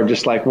people are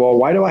just like, well,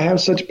 why do I have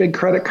such big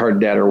credit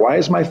card debt? Or why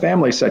is my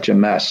family such a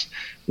mess?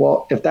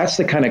 Well, if that's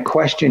the kind of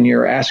question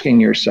you're asking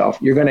yourself,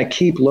 you're going to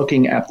keep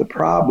looking at the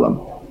problem.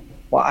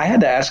 Well, I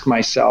had to ask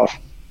myself,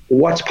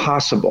 what's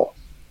possible?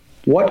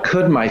 What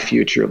could my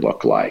future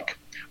look like?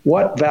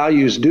 What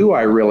values do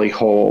I really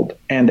hold?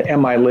 And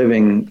am I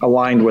living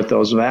aligned with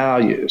those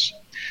values?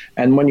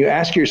 And when you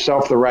ask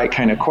yourself the right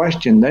kind of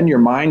question, then your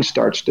mind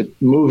starts to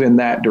move in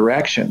that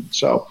direction.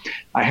 So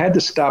I had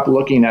to stop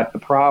looking at the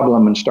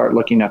problem and start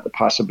looking at the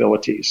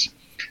possibilities.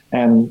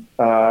 And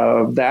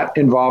that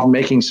involved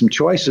making some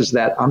choices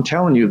that I'm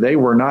telling you, they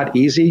were not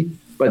easy,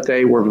 but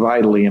they were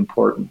vitally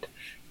important.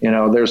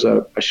 There's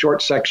a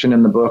short section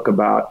in the book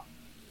about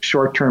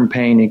short-term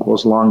pain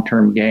equals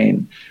long-term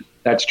gain.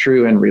 That's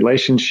true in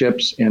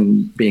relationships,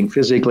 in being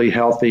physically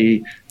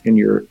healthy, in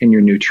your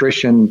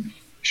nutrition,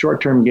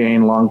 short-term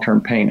gain,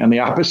 long-term pain. And the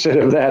opposite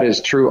of that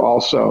is true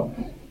also.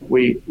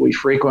 We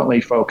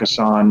frequently focus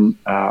on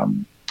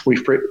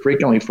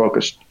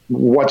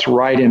what's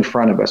right in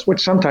front of us,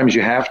 which sometimes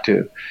you have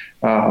to,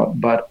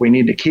 but we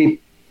need to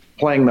keep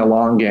playing the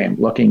long game,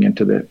 looking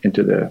into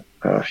the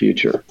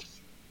future.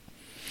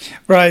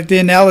 Right. The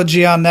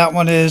analogy on that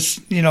one is,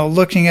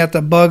 looking at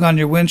the bug on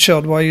your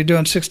windshield while you're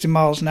doing 60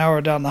 miles an hour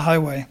down the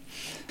highway.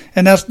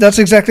 And that's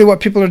exactly what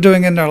people are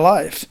doing in their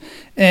life.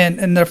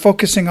 And they're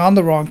focusing on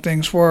the wrong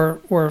things. Where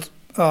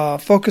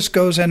focus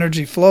goes,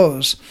 energy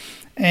flows.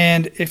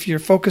 And if you're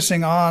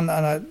focusing on,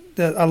 and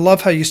I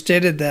love how you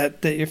stated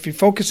that if you're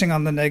focusing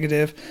on the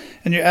negative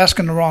and you're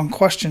asking the wrong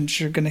questions,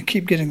 you're going to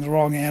keep getting the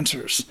wrong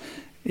answers.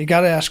 You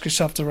got to ask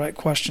yourself the right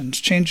questions.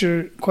 Change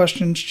your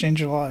questions, change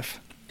your life.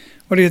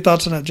 What are your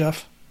thoughts on that,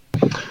 Jeff?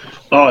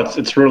 Oh,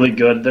 it's really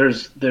good.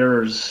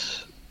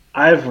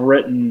 I've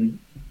written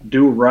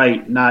 "Do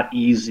Right, Not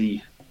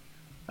Easy"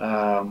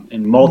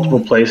 in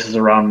multiple places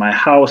around my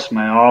house,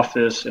 my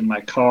office, in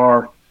my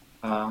car.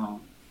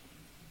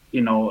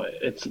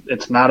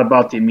 It's not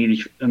about the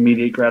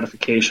immediate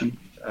gratification.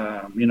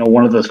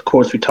 One of the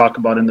quotes we talk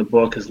about in the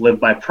book is "Live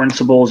by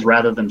principles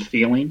rather than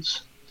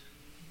feelings."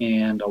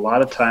 And a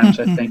lot of times,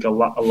 I think a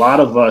lot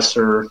of us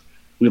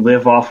we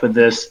live off of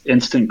this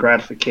instant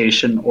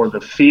gratification or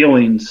the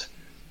feelings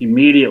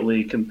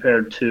immediately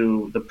compared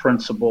to the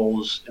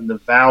principles and the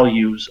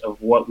values of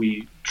what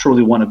we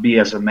truly want to be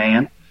as a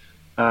man.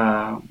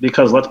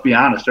 Because let's be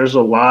honest, there's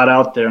a lot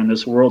out there in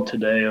this world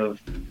today of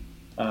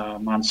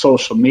on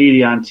social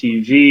media, on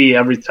TV,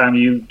 every time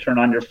you turn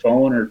on your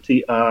phone or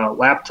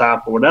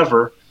laptop or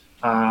whatever,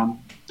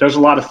 there's a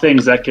lot of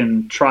things that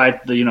can try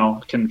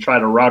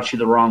to route you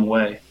the wrong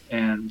way.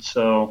 And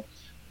so,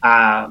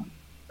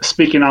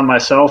 speaking on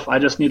myself, I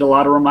just need a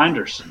lot of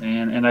reminders.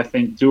 And I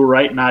think "do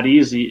right, not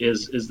easy"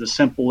 is the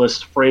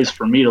simplest phrase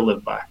for me to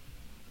live by.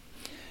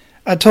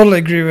 I totally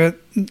agree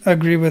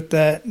with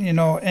that,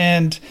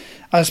 and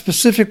I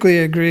specifically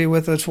agree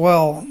with as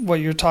well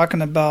what you're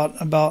talking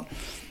about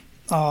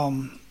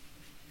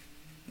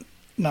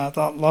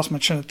lost my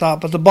train of thought,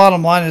 but the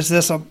bottom line is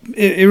this.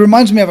 It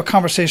reminds me of a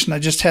conversation I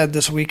just had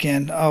this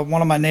weekend.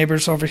 One of my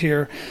neighbors over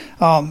here,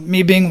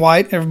 me being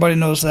white, everybody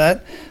knows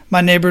that.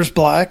 My neighbor's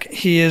black.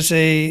 He is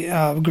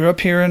grew up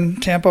here in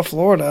Tampa,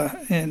 Florida,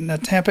 in the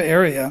Tampa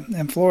area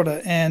in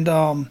Florida,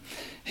 and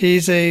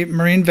he's a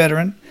Marine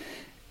veteran.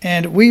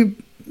 And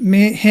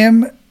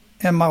him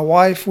and my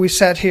wife, we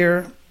sat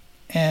here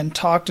and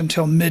talked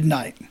until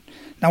midnight.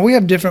 Now, we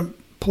have different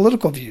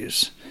political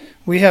views.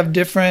 We have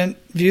different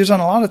views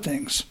on a lot of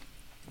things,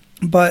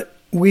 but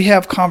we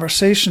have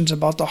conversations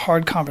about the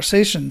hard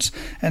conversations,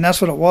 and that's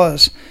what it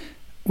was.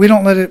 We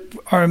don't let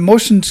our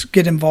emotions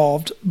get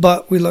involved,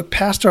 but we look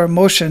past our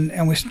emotion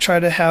and we try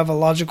to have a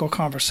logical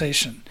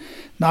conversation,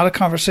 not a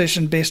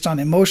conversation based on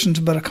emotions,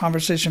 but a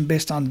conversation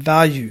based on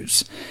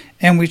values,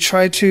 and we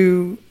try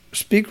to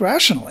speak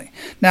rationally.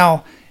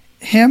 Now,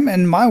 him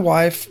and my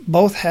wife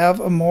both have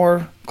a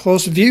more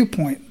close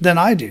viewpoint than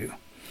I do.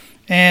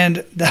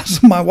 And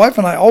that's my wife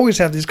and I always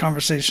have these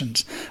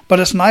conversations. But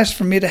it's nice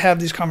for me to have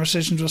these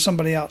conversations with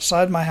somebody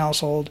outside my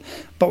household,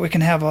 but we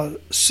can have a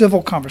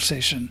civil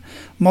conversation.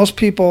 Most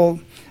people,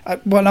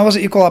 when I was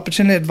an equal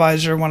opportunity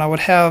advisor, when I would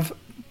have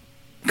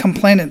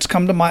complainants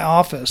come to my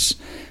office,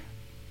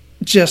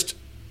 just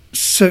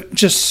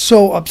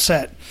so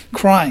upset,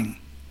 crying,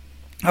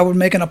 I would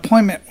make an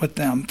appointment with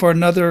them for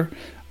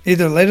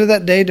either later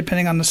that day,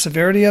 depending on the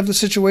severity of the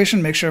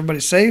situation, make sure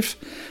everybody's safe,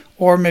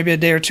 or maybe a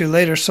day or two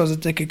later so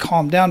that they could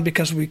calm down,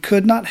 because we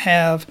could not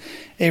have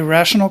a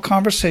rational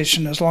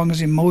conversation as long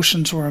as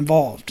emotions were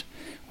involved.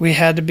 We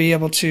had to be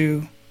able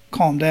to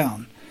calm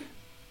down.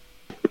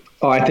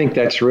 Oh, I think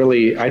that's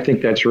really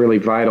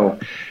vital.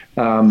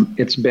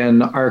 It's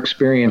been our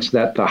experience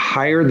that the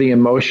higher the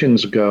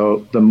emotions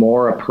go, the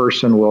more a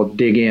person will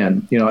dig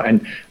in.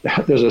 And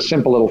there's a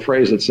simple little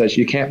phrase that says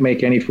you can't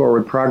make any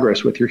forward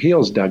progress with your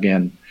heels dug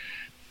in.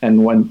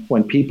 And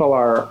when people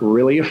are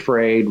really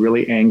afraid,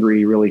 really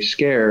angry, really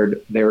scared,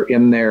 they're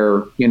in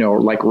their,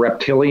 like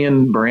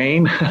reptilian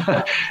brain.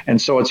 And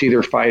so it's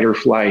either fight or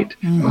flight.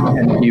 Mm-hmm.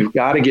 And you've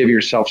got to give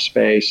yourself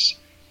space.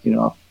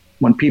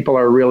 When people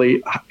are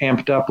really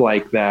amped up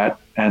like that,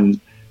 and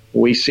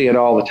we see it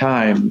all the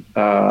time,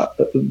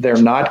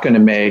 they're not going to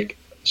make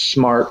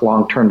smart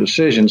long-term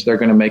decisions. They're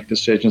going to make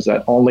decisions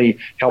that only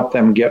help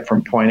them get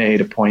from point A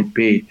to point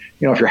B.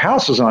 If your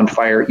house is on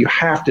fire, you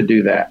have to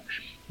do that.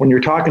 When you're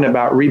talking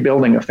about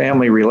rebuilding a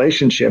family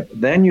relationship,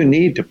 then you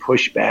need to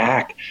push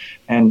back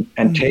and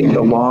take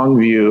the long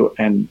view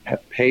and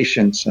have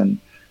patience and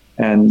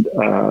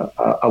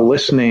a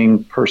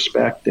listening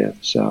perspective.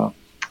 So,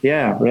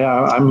 yeah,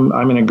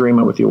 I'm in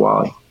agreement with you,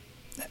 Wally.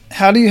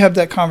 How do you have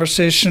that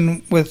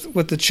conversation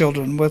with the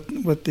children,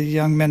 with the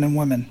young men and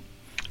women?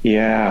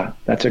 Yeah,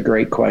 that's a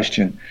great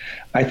question.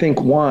 I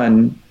think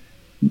one,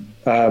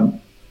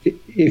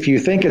 if you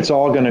think it's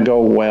all going to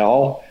go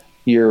well,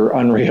 you're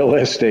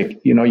unrealistic.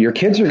 Your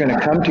kids are going to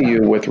come to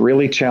you with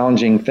really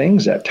challenging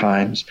things at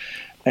times.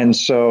 And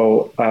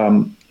so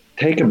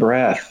take a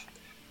breath,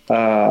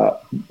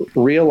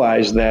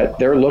 realize that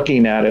they're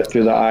looking at it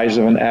through the eyes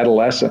of an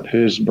adolescent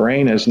whose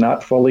brain is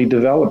not fully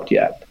developed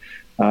yet.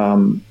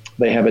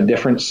 They have a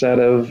different set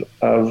of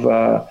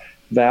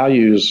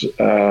values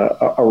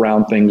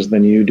around things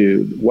than you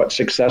do. What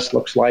success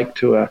looks like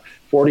to a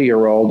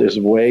 40-year-old is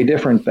way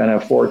different than a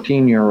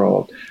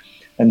 14-year-old.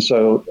 And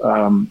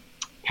so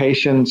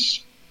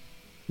patience,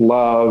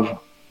 love,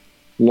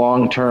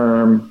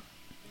 long-term,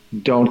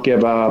 don't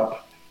give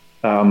up.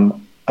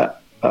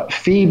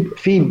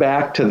 feed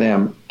back to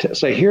them, to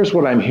say, here's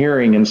what I'm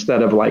hearing,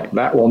 instead of like,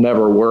 that will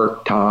never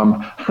work,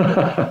 Tom.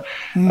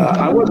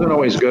 I wasn't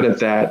always good at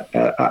that.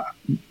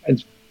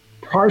 It's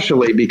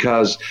partially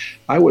because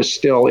I was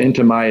still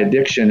into my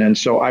addiction. And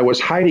so I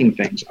was hiding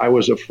things. I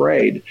was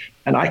afraid,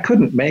 and I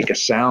couldn't make a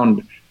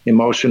sound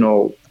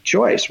emotional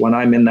choice when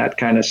I'm in that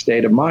kind of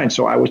state of mind.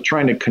 So I was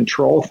trying to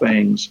control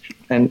things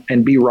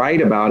and be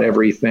right about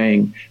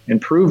everything and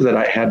prove that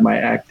I had my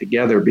act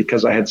together,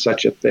 because I had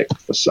such a thick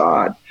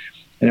facade.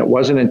 And it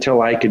wasn't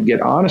until I could get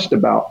honest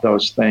about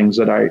those things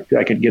that I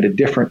could get a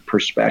different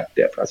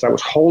perspective. As I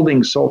was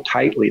holding so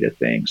tightly to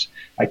things,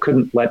 I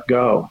couldn't let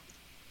go.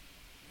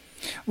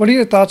 What are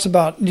your thoughts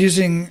about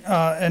using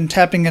and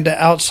tapping into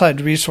outside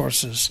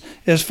resources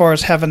as far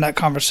as having that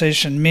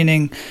conversation?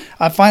 Meaning,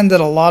 I find that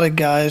a lot of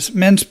guys,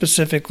 men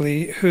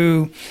specifically,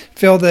 who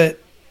feel that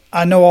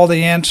I know all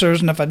the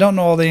answers, and if I don't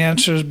know all the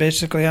answers,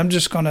 basically I'm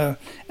just going to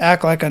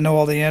act like I know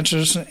all the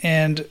answers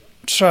and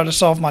try to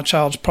solve my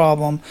child's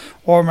problem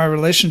or my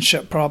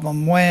relationship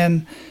problem,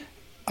 when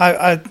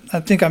I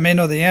think I may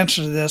know the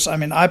answer to this. I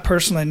mean, I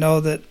personally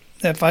know that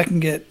if I can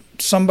get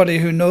somebody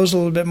who knows a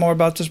little bit more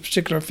about this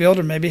particular field,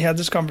 or maybe had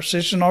this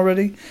conversation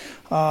already,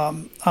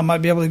 I might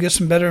be able to get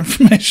some better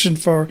information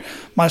for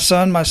my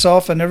son,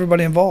 myself, and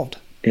everybody involved.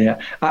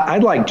 Yeah,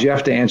 I'd like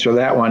Jeff to answer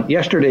that one.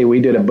 Yesterday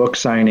we did a book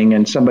signing,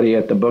 and somebody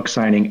at the book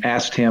signing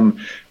asked him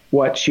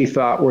what she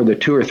thought were the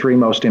 2 or 3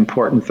 most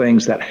important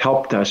things that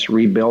helped us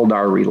rebuild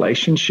our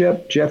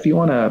relationship. Jeff, you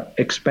want to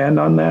expand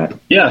on that?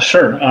 Yeah,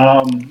 sure.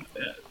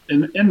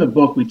 In the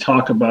book, we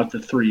talk about the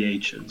 3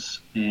 H's,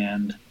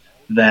 and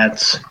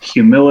that's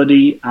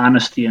humility,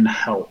 honesty, and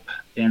help.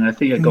 And I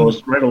think it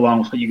goes right along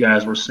with what you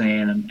guys were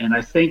saying. And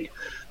I think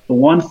the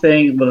one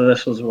thing, whether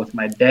this was with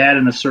my dad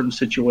in a certain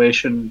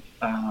situation,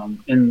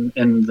 in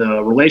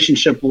the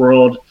relationship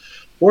world,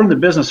 or in the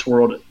business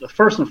world, the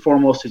first and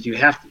foremost is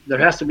there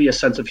has to be a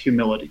sense of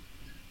humility.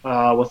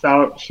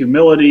 Without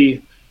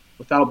humility,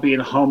 without being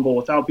humble,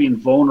 without being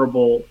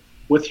vulnerable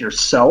with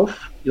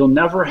yourself, you'll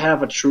never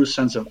have a true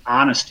sense of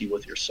honesty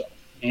with yourself.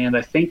 And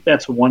I think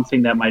that's one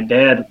thing that my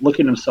dad,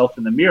 looking at himself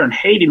in the mirror and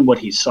hating what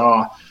he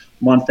saw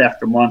month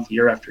after month,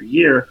 year after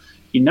year,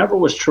 he never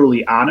was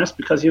truly honest,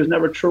 because he was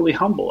never truly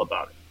humble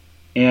about it.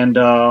 And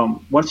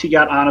once he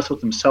got honest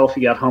with himself,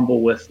 he got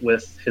humble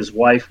with his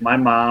wife, my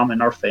mom,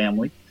 and our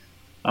family.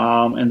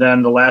 And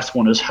then the last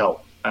one is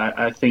help.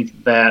 I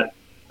think that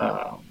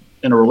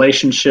in a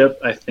relationship,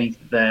 I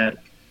think that,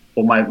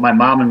 well, my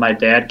mom and my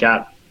dad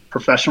got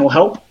professional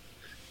help.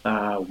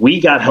 We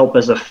got help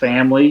as a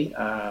family,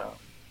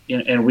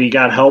 and we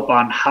got help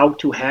on how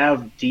to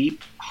have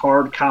deep,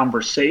 hard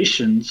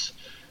conversations,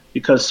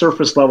 because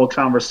surface level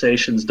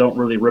conversations don't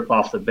really rip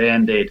off the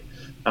Band-Aid.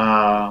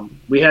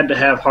 We had to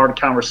have hard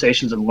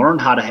conversations and learn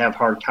how to have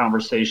hard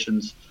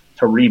conversations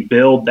to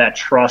rebuild that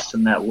trust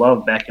and that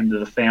love back into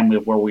the family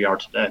of where we are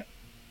today.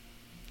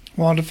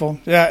 Wonderful.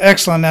 Yeah,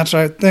 excellent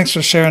answer. Thanks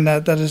for sharing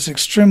that. That is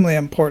extremely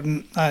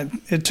important.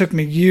 It took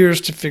me years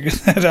to figure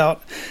that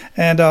out.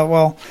 And,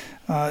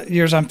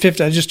 years, I'm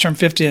 50. I just turned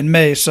 50 in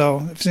May,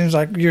 so it seems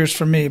like years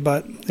for me,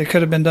 but it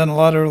could have been done a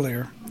lot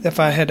earlier if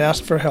I had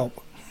asked for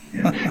help.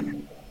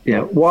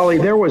 Yeah. Wally,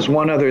 there was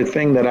one other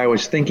thing that I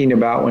was thinking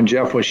about when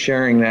Jeff was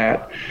sharing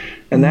that,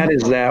 and that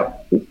is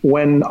that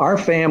when our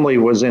family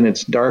was in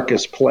its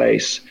darkest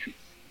place,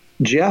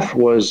 Jeff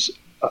was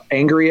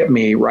angry at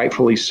me,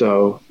 rightfully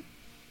so.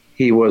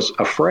 He was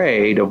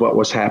afraid of what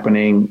was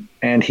happening,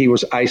 and he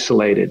was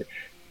isolated.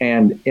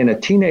 And in a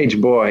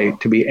teenage boy,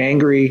 to be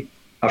angry,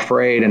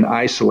 afraid, and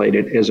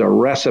isolated is a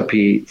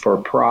recipe for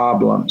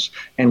problems.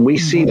 And we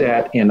see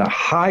that in a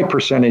high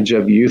percentage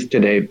of youth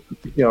today.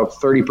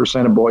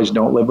 30% of boys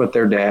don't live with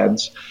their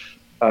dads.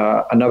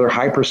 Another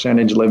high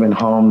percentage live in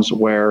homes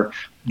where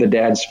the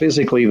dad's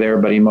physically there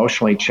but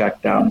emotionally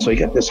checked out. So you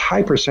get this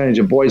high percentage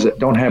of boys that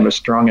don't have a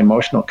strong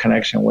emotional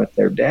connection with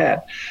their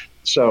dad.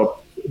 So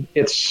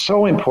it's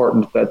so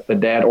important that the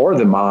dad or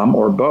the mom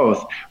or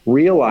both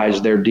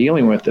realize they're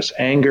dealing with this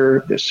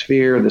anger, this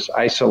fear, this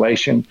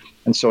isolation.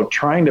 And so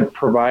trying to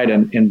provide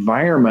an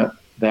environment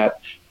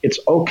that it's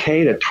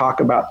okay to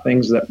talk about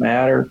things that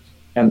matter.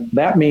 And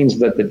that means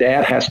that the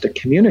dad has to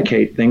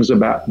communicate things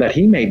about that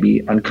he may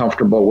be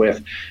uncomfortable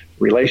with,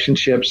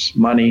 relationships,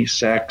 money,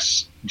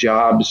 sex,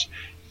 jobs,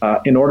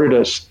 in order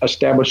to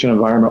establish an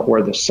environment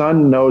where the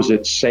son knows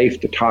it's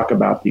safe to talk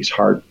about these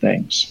hard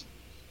things.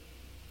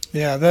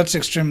 Yeah, that's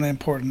extremely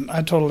important.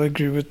 I totally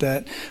agree with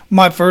that.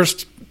 My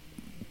first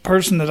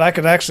person that I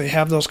could actually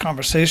have those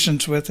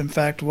conversations with, in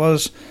fact,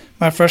 was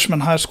my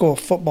freshman high school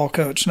football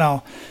coach.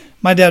 Now,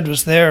 my dad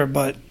was there,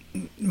 but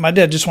my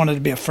dad just wanted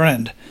to be a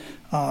friend.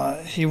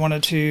 He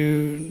wanted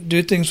to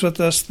do things with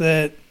us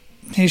that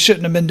he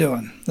shouldn't have been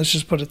doing. Let's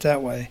just put it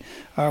that way.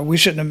 We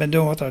shouldn't have been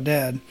doing with our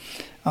dad,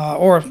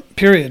 or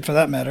period for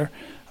that matter.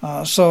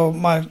 So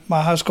my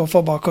high school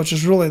football coach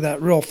is really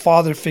that real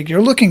father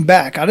figure. Looking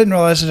back, I didn't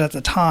realize it at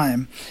the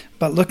time,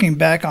 but looking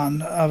back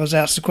I was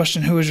asked the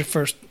question, who was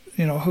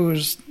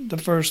the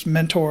first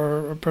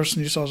mentor or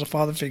person you saw as a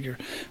father figure?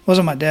 It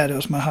wasn't my dad, it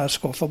was my high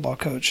school football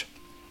coach.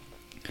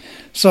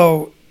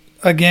 So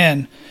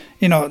again,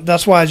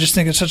 that's why I just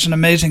think it's such an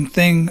amazing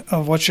thing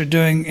of what you're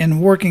doing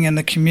in working in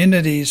the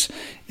communities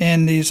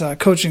in these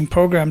coaching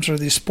programs or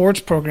these sports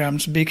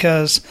programs,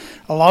 because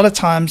a lot of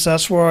times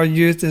that's where our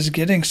youth is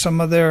getting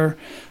some of their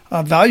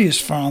values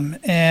from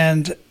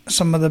and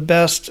some of the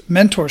best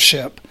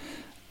mentorship.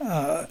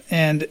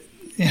 And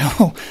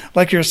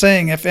like you're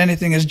saying, if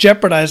anything is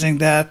jeopardizing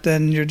that,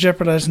 then you're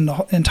jeopardizing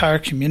the entire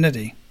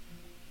community.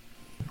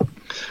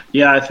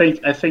 Yeah, I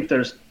think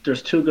there's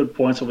two good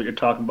points of what you're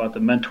talking about. The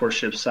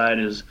mentorship side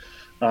is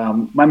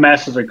my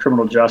master's in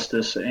criminal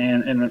justice,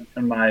 and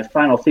my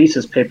final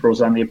thesis paper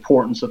was on the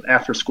importance of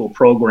after-school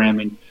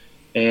programming.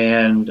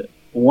 And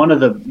one of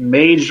the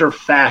major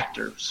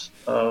factors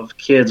of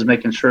kids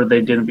making sure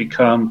they didn't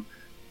become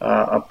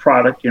a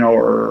product,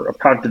 or a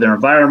product of their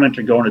environment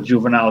or going to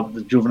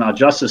the juvenile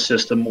justice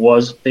system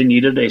was they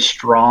needed a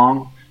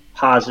strong,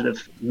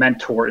 positive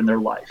mentor in their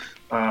life.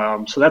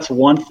 So that's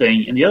one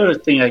thing. And the other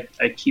thing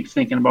I keep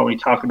thinking about when you're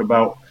talking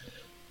about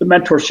the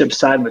mentorship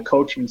side and the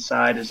coaching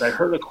side is I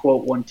heard a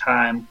quote one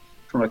time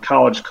from a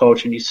college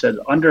coach, and he said,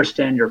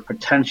 understand your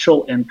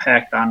potential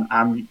impact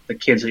on the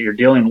kids that you're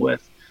dealing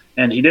with.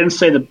 And he didn't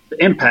say the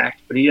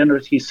impact, but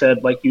he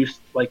said, like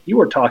you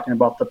were talking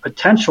about, the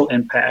potential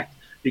impact,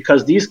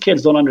 because these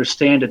kids don't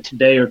understand it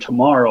today or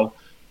tomorrow.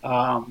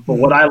 But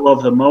what I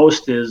love the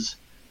most is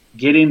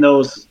getting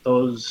those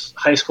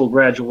high school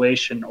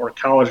graduation or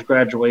college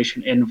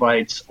graduation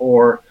invites,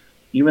 or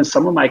even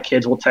some of my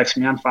kids will text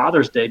me on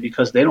Father's Day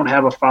because they don't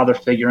have a father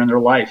figure in their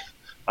life.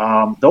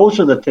 Those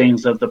are the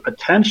things of the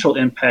potential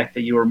impact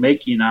that you are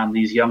making on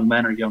these young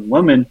men or young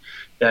women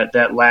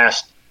that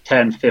last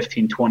 10,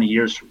 15, 20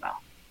 years from now.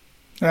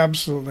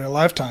 Absolutely, a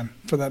lifetime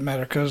for that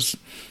matter, because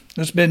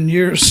it's been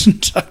years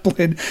since I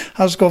played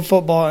high school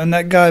football, and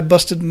that guy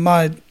busted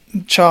my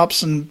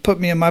chops and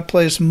put me in my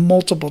place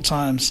multiple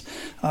times.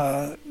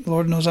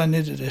 Lord knows I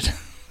needed it.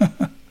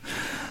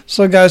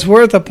 So guys,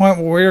 we're at the point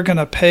where we're going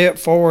to pay it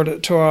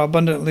forward to our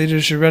abundant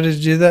leaders. You ready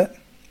to do that?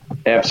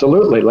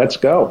 Absolutely. Let's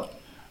go.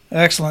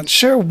 Excellent.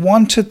 Share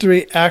 1 to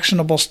 3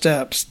 actionable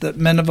steps that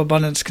men of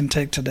abundance can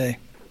take today.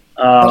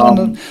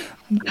 I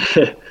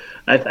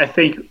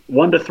think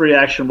 1 to 3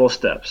 actionable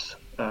steps.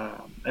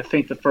 I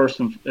think the first,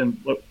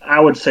 and I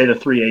would say the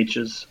 3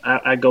 H's.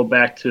 I go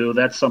back to,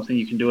 that's something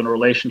you can do in a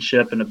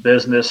relationship, in a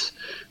business,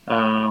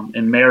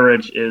 in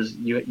marriage, is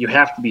you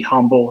have to be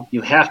humble,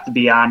 you have to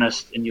be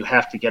honest, and you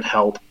have to get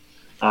help.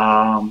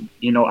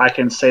 I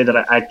can say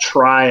that I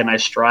try and I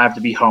strive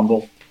to be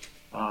humble.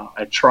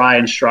 I try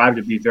and strive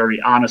to be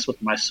very honest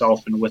with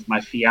myself and with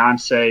my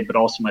fiance, but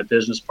also my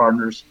business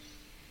partners.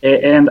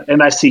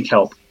 And I seek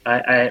help.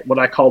 I what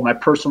I call my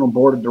personal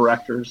board of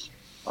directors.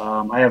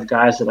 I have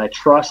guys that I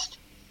trust,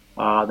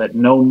 that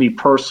know me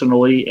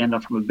personally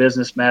and from a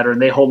business matter,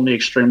 and they hold me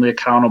extremely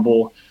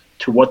accountable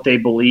to what they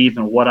believe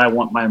and what I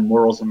want my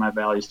morals and my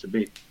values to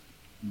be.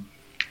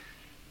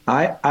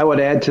 I would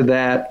add to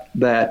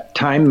that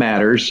time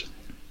matters.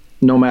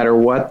 No matter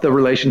what the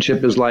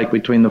relationship is like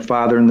between the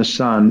father and the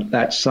son,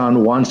 that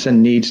son wants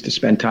and needs to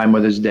spend time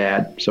with his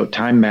dad. So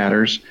time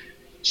matters.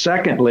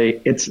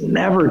 Secondly, it's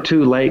never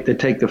too late to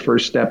take the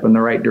first step in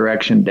the right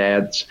direction,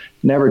 dads.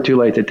 Never too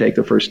late to take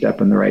the first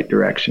step in the right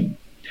direction.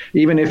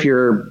 Even if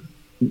you're,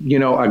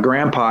 a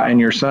grandpa and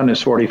your son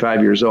is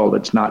 45 years old,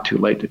 it's not too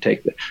late to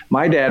take that.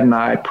 My dad and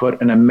I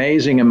put an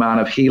amazing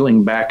amount of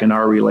healing back in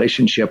our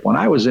relationship when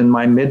I was in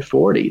my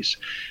mid-40s.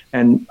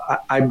 And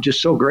I'm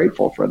just so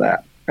grateful for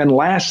that. And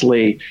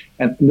lastly,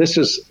 and this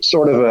is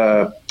sort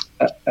of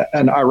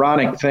an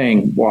ironic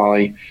thing,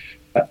 Wally,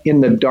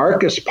 in the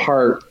darkest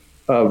part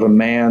of a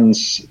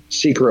man's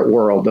secret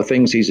world, the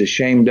things he's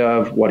ashamed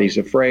of, what he's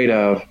afraid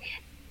of,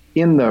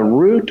 in the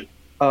root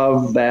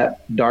of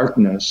that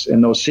darkness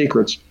and those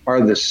secrets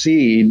are the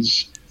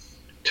seeds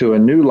to a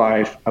new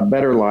life, a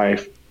better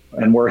life,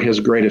 and where his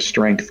greatest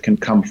strength can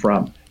come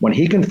from. When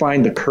he can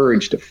find the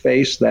courage to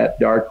face that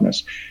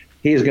darkness,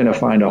 he's going to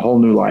find a whole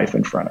new life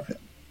in front of him.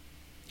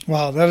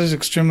 Wow, that is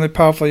extremely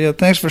powerful. Yeah,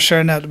 thanks for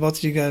sharing that to both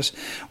of you guys.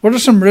 What are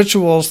some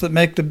rituals that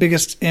make the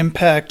biggest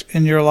impact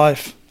in your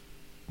life?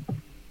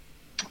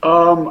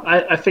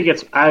 I think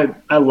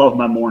I love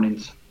my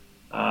mornings.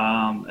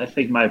 I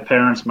think my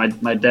parents,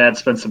 my dad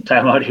spent some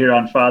time out here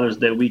on Father's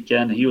Day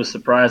weekend. He was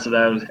surprised that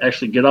I would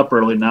actually get up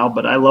early now,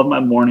 but I love my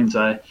mornings.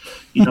 My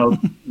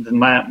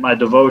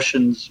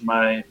devotions,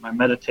 my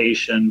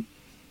meditation,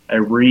 I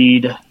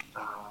read,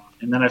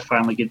 and then I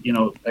finally get,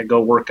 I go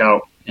work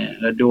out,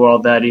 and I do all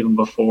that even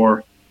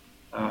before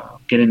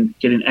getting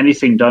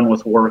anything done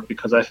with work,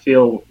 because I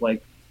feel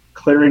like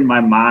clearing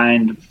my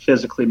mind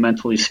physically,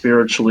 mentally,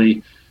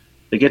 spiritually,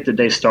 to get the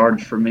day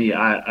started for me.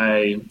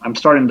 I'm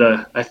starting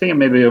to, I think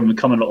maybe I'm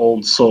becoming an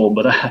old soul,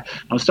 but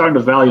I'm starting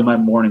to value my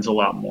mornings a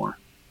lot more.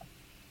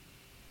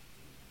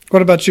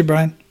 What about you,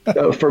 Brian?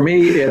 For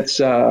me, this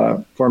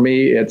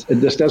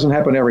doesn't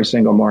happen every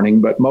single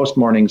morning, but most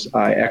mornings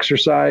I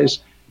exercise.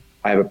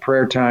 I have a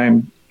prayer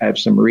time. I have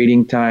some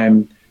reading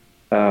time.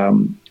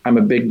 I'm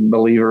a big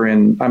believer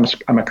in,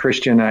 I'm a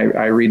Christian.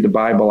 I read the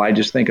Bible. I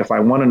just think if I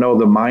want to know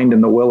the mind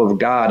and the will of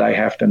God, I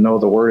have to know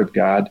the Word of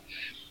God.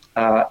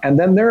 And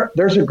then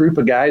there's a group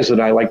of guys that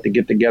I like to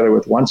get together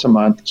with once a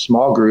month,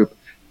 small group.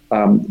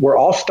 We're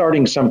all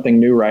starting something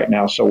new right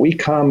now. So we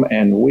come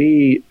and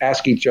we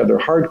ask each other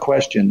hard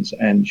questions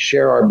and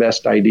share our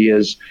best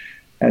ideas.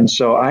 And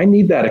so I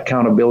need that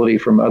accountability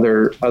from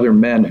other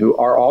men who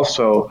are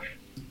also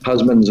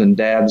husbands and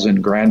dads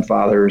and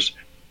grandfathers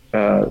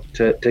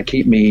to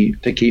keep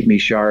me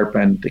sharp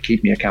and to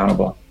keep me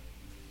accountable.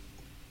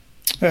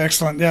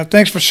 Excellent. Yeah,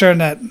 thanks for sharing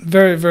that.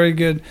 Very, very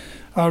good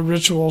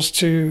rituals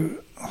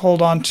to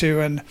hold on to.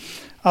 And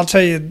I'll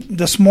tell you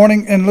this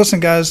morning, and listen,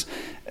 guys,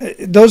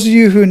 those of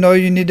you who know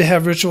you need to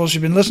have rituals,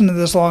 you've been listening to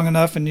this long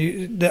enough, and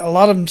a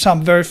lot of them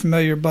sound very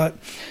familiar, but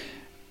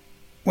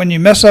when you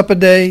mess up a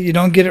day, you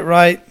don't get it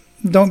right,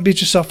 don't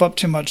beat yourself up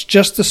too much.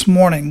 Just this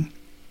morning,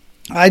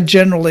 I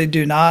generally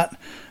do not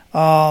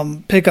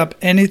pick up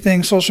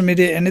anything, social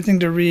media, anything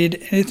to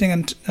read,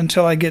 anything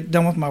until I get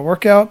done with my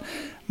workout,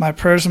 my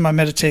prayers, and my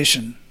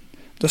meditation.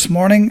 This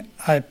morning,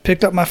 I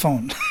picked up my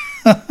phone.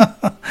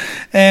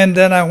 And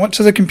then I went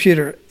to the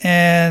computer.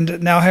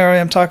 And now here I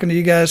am talking to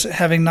you guys,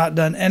 having not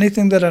done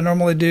anything that I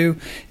normally do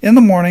in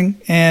the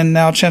morning. And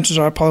now chances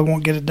are I probably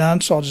won't get it done,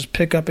 so I'll just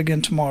pick up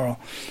again tomorrow.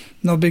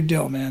 No big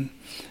deal, man.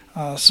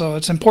 So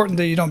it's important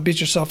that you don't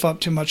beat yourself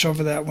up too much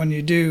over that when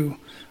you do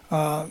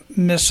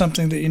miss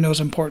something that you know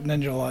is important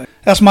in your life.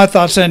 That's my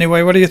thoughts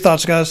anyway. What are your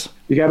thoughts, guys?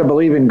 You got to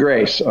believe in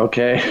grace,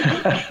 okay?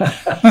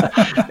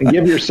 And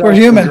give yourself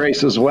some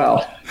grace as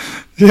well.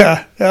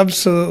 Yeah,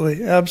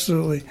 absolutely,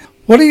 absolutely.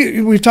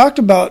 We've talked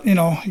about,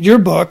 your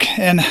book,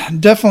 and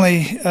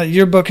definitely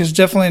your book is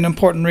definitely an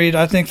important read,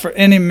 I think, for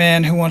any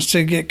man who wants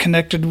to get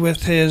connected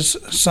with his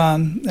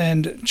son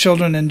and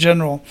children in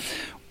general.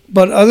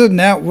 But other than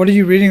that, what are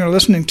you reading or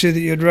listening to that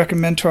you'd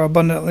recommend to our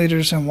abundant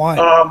leaders, and why?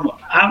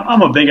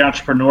 I'm a big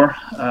entrepreneur,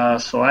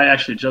 so I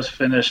actually just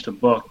finished a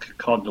book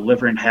called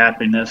Delivering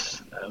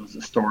Happiness. It was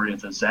the story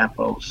of the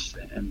Zappos,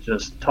 and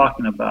just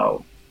talking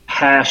about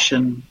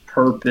passion,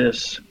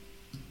 purpose,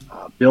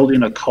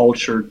 building a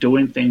culture,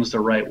 doing things the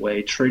right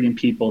way, treating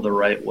people the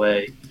right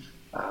way.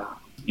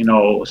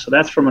 So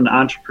that's from an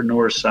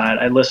entrepreneur side.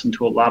 I listen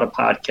to a lot of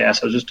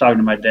podcasts. I was just talking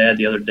to my dad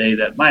the other day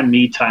that my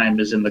me time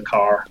is in the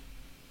car.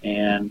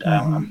 And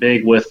I'm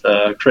big with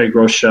Craig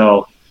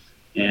Groeschel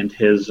and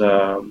his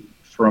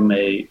from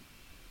a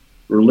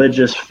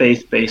religious,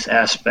 faith-based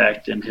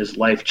aspect in his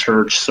Life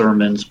Church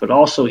sermons, but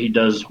also he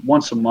does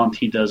once a month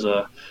he does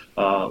a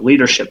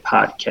leadership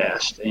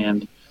podcast.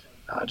 And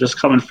just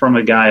coming from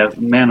a guy, a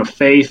man of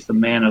faith, a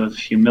man of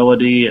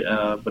humility,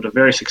 but a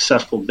very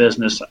successful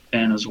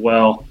businessman as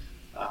well.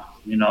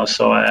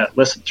 So I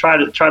try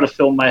to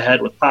fill my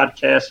head with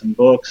podcasts and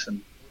books,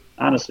 and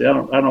honestly, I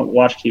don't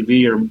watch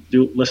TV or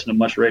listen to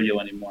much radio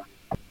anymore.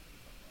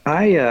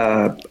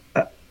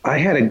 I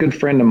had a good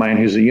friend of mine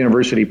who's a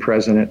university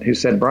president who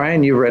said,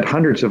 Brian, you've read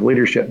hundreds of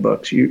leadership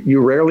books.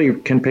 You rarely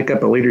can pick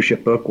up a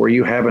leadership book where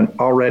you haven't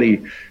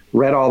already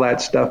read all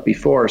that stuff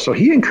before. So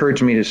he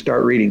encouraged me to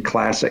start reading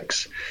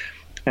classics.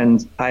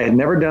 And I had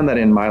never done that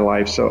in my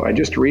life. So I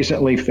just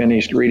recently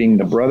finished reading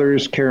The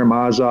Brothers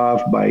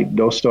Karamazov by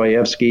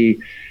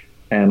Dostoevsky.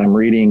 And I'm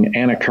reading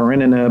Anna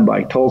Karenina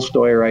by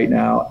Tolstoy right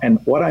now. And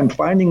what I'm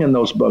finding in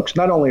those books,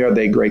 not only are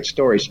they great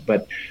stories,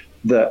 but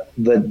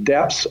the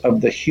depths of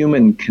the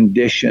human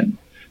condition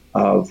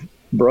of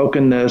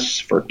brokenness,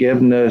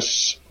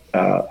 forgiveness,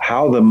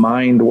 how the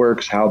mind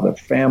works, how the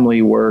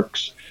family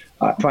works,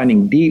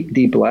 finding deep,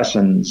 deep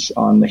lessons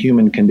on the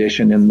human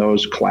condition in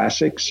those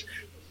classics.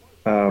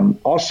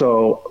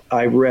 Also,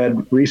 I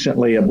read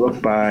recently a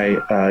book by,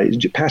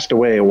 he passed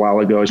away a while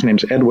ago. His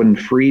name's Edwin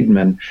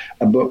Friedman,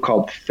 a book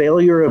called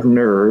Failure of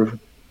Nerve,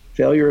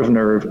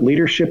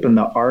 Leadership and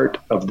the Art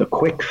of the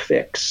Quick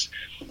Fix.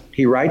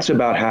 He writes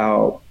about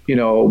how,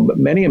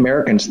 many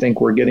Americans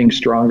think we're getting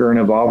stronger and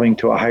evolving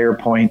to a higher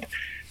point.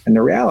 And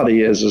the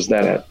reality is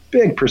that a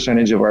big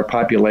percentage of our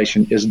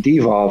population is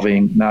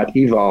devolving, not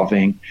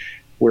evolving.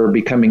 We're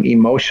becoming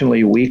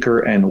emotionally weaker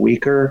and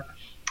weaker.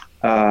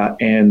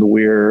 And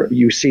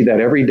you see that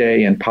every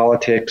day in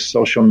politics,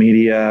 social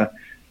media,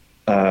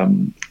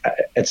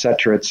 et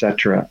cetera, et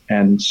cetera.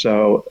 And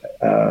so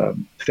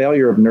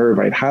Failure of Nerve,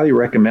 I'd highly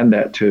recommend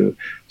that to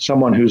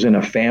someone who's in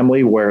a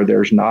family where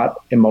there's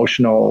not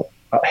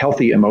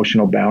healthy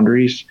emotional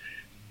boundaries.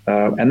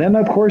 And then,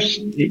 of course,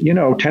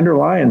 Tender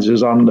Lions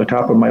is on the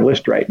top of my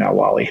list right now,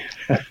 Wally.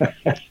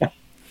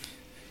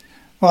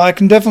 Well, I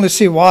can definitely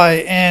see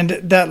why. And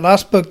that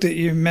last book that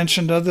you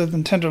mentioned, other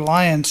than Tender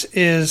Lions,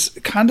 is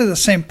kind of the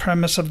same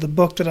premise of the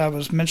book that I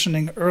was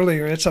mentioning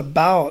earlier. It's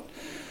about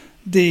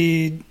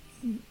the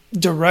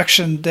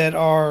direction that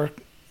our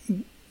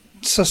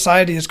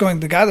society is going.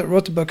 The guy that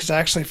wrote the book is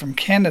actually from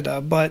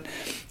Canada, but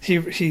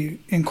he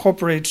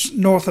incorporates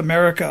North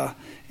America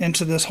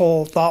into this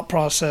whole thought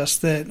process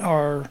that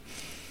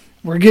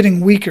we're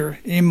getting weaker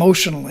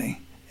emotionally.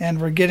 and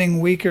we're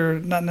getting weaker,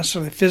 not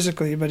necessarily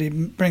physically, but he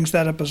brings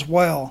that up as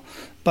well.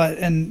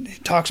 And he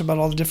talks about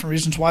all the different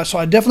reasons why. So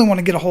I definitely want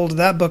to get a hold of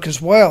that book as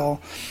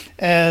well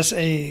as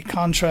a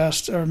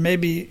contrast, or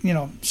maybe,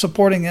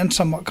 supporting and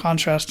somewhat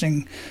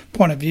contrasting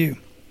point of view.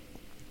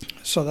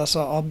 So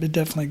I'll be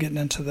definitely getting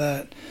into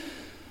that.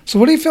 So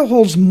what do you feel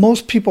holds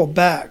most people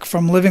back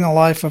from living a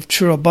life of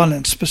true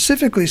abundance,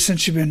 specifically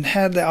since you've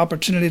had the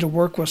opportunity to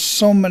work with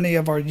so many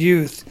of our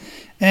youth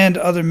and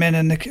other men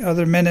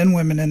and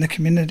women in the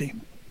community?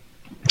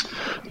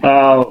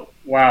 Wow.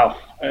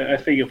 I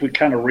think if we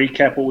kind of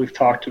recap what we've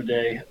talked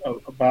today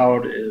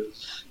about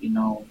is,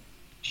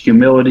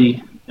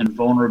 humility and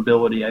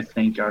vulnerability, I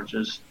think, are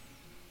just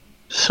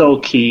so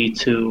key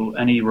to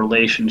any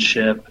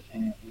relationship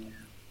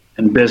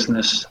and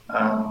business.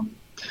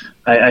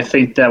 I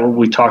think that when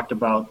we talked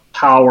about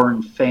power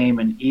and fame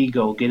and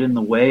ego get in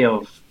the way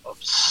of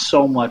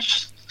so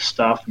much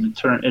stuff, and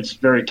it's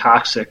very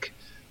toxic.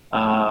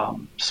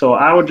 So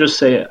I would just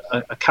say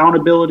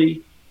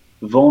accountability,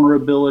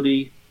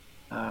 vulnerability,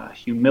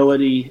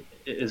 humility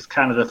is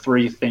kind of the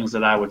three things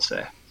that I would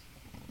say.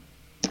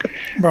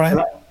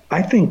 Brian?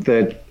 I think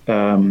that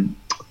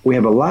we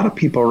have a lot of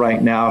people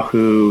right now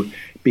who,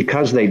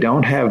 because they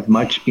don't have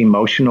much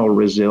emotional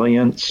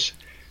resilience,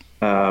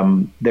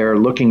 they're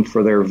looking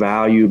for their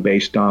value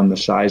based on the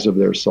size of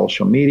their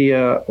social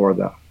media or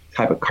the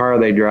type of car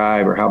they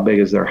drive or how big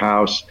is their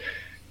house.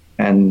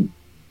 And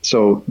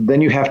so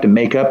then you have to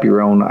make up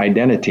your own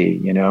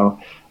identity,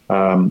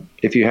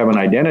 If you have an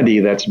identity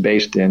that's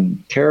based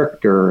in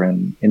character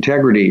and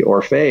integrity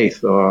or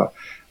faith,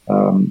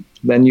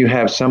 then you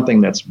have something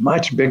that's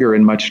much bigger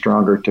and much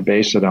stronger to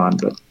base it on.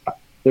 But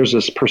there's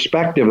this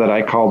perspective that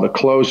I call the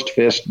closed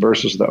fist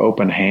versus the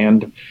open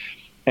hand.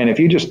 And if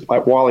you just,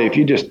 like Wally,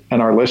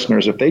 and our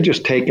listeners, if they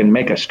just take and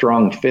make a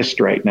strong fist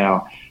right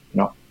now,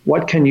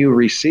 what can you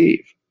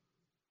receive?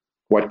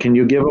 What can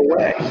you give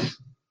away?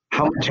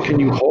 How much can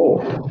you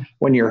hold?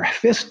 When your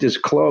fist is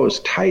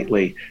closed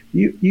tightly,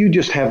 you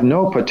just have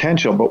no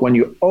potential. But when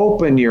you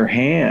open your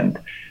hand,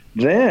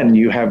 then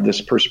you have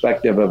this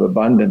perspective of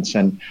abundance.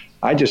 And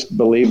I just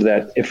believe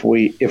that if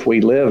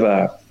we live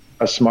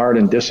a smart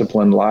and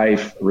disciplined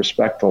life, a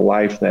respectful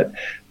life, that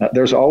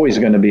there's always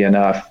going to be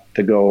enough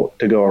to go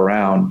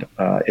around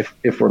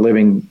if we're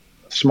living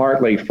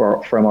smartly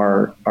from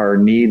our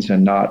needs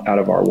and not out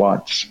of our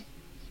wants.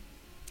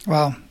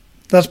 Wow.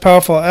 That's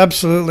powerful.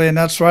 Absolutely. And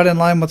that's right in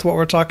line with what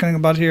we're talking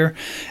about here.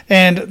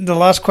 And the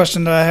last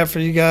question that I have for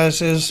you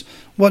guys is,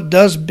 what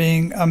does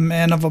being a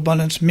man of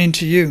abundance mean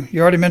to you?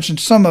 You already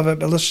mentioned some of it,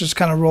 but let's just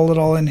kind of roll it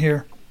all in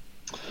here.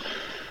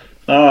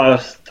 I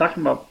was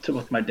talking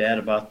with my dad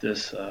about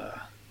this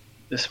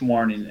this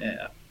morning.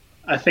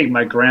 I think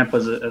my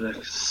grandpa's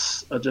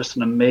just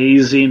an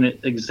amazing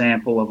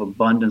example of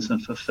abundance and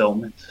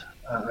fulfillment.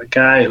 A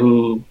guy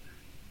who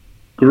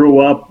grew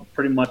up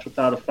pretty much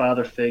without a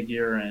father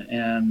figure,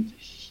 and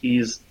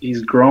he's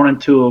grown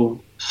into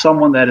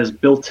someone that has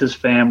built his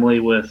family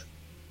with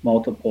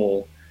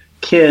multiple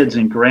kids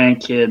and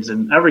grandkids.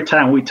 And every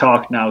time we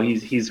talk now,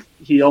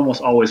 he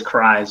almost always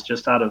cries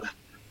just out of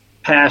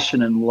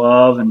passion and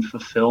love and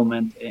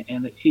fulfillment.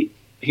 And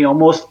he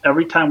almost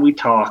every time we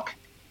talk,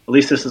 at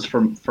least this is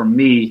from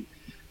me,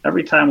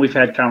 every time we've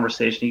had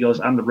conversation, he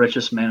goes, "I'm the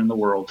richest man in the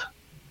world."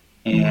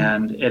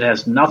 And it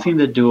has nothing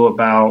to do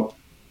about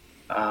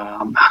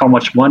how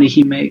much money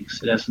he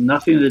makes. It has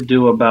nothing to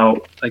do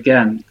about,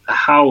 again, the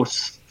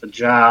house, the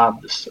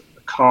job,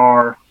 the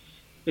car.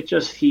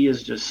 He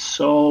is just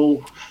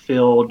so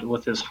filled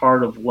with his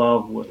heart of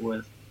love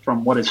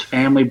from what his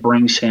family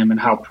brings him, and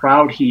how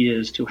proud he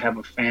is to have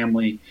a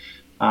family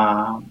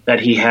that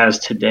he has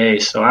today.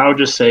 So I would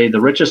just say the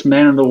richest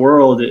man in the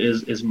world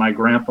is my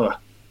grandpa.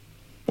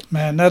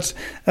 Man, that's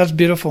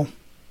beautiful.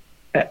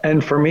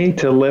 And for me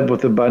to live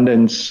with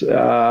abundance,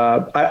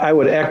 I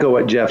would echo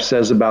what Jeff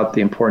says about the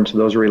importance of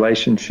those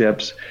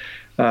relationships.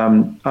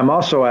 I'm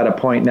also at a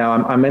point now,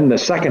 I'm in the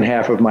second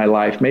half of my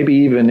life, maybe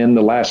even in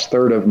the last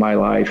third of my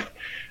life.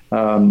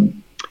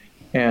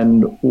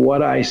 And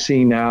what I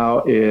see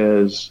now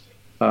is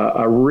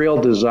a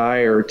real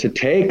desire to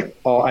take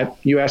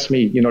you asked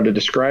me, to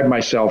describe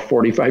myself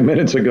 45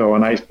 minutes ago,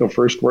 and the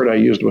first word I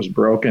used was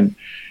broken.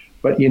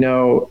 But,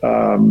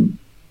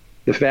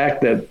 the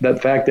fact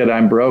that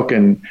I'm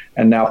broken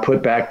and now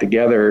put back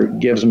together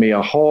gives me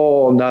a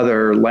whole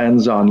nother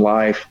lens on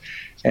life,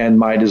 and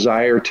my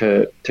desire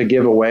to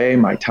give away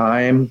my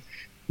time,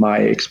 my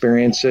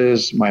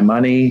experiences, my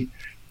money,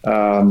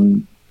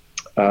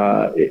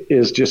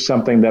 is just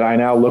something that I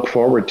now look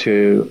forward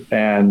to,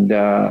 and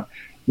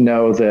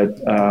know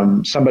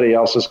that somebody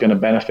else is going to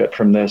benefit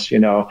from this.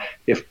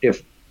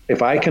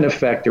 If I can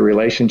affect a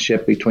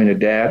relationship between a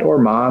dad or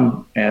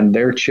mom and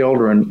their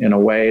children in a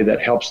way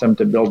that helps them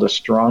to build a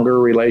stronger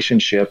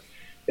relationship,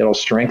 it'll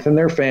strengthen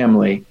their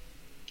family.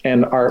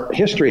 And our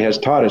history has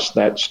taught us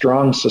that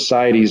strong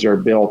societies are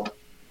built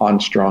on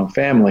strong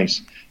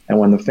families. And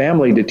when the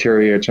family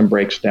deteriorates and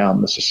breaks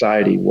down, the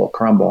society will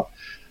crumble.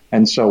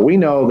 And so we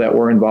know that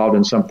we're involved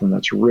in something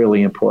that's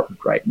really important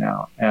right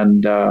now.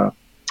 And,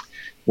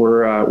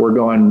 we're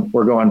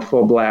going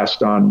full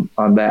blast on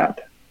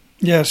that.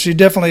 Yes, you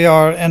definitely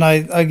are, and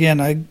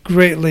I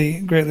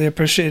greatly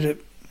appreciate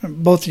it,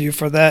 both of you,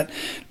 for that.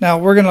 Now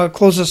we're going to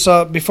close this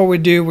up. Before we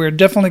do, we're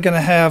definitely going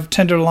to have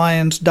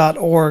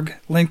tenderlions.org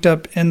linked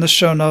up in the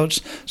show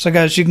notes. So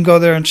guys, you can go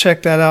there and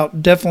check that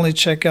out. Definitely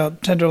check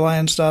out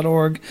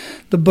tenderlions.org.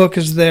 The book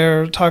is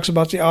there, talks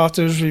about the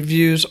authors,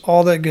 reviews,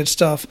 all that good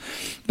stuff.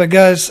 But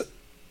guys,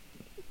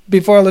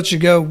 before I let you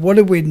go, what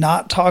did we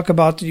not talk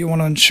about that you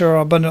want to ensure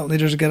our abundant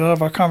leaders get out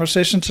of our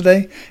conversation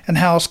today, and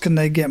how else can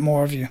they get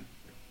more of you?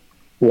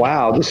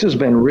 Wow, this has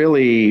been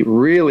really,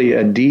 really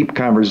a deep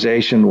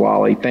conversation,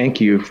 Wally.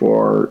 Thank you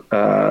for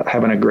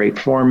having a great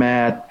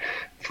format,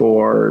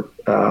 for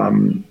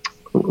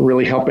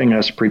really helping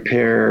us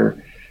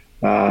prepare.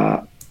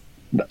 I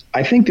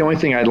think the only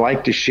thing I'd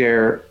like to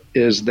share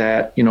is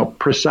that,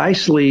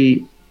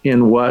 precisely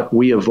in what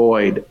we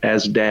avoid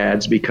as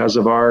dads because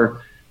of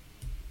our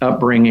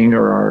upbringing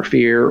or our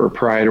fear or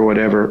pride or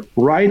whatever,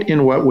 right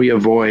in what we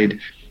avoid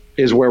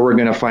is where we're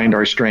going to find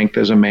our strength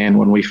as a man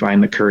when we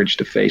find the courage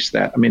to face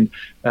that. I mean,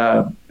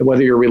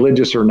 whether you're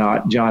religious or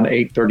not, John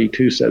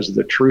 8:32 says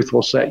the truth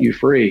will set you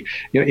free.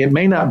 It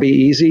may not be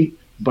easy,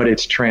 but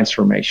it's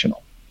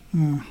transformational.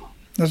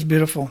 That's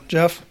beautiful.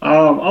 Jeff?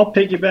 I'll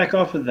piggyback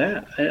off of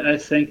that. I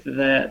think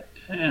that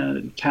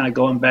kind of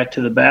going back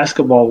to the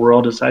basketball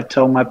world is I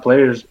tell my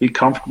players, be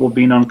comfortable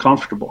being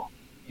uncomfortable.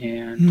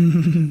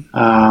 And,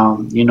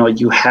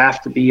 you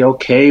have to be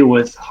okay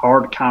with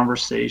hard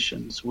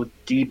conversations, with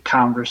deep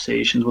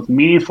conversations, with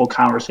meaningful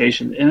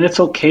conversations. And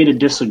it's okay to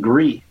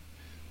disagree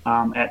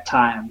at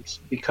times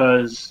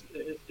because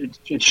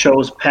it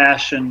shows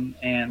passion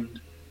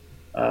and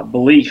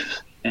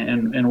belief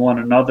in one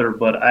another.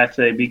 But I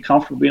say be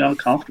comfortable being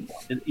uncomfortable.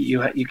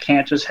 You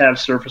can't just have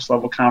surface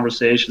level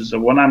conversations. So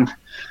when I'm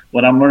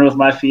learning with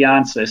my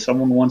fiance,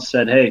 someone once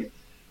said, "Hey,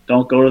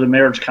 don't go to the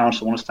marriage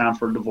counselor when it's time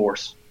for a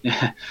divorce."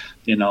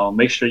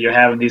 Make sure you're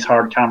having these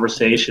hard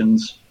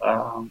conversations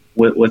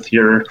with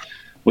your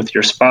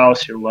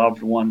spouse, your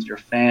loved ones, your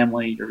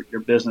family,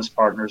 your business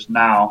partners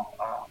now,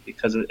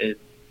 because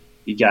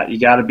you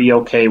got to be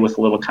okay with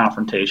a little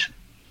confrontation.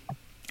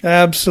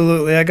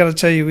 Absolutely. I got to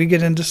tell you, we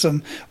get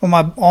into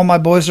all my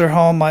boys are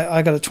home.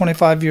 I got a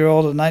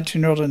 25-year-old, a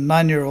 19-year-old, and a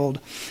 9-year-old.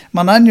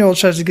 My 9-year-old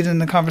tries to get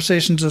into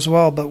conversations as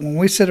well, but when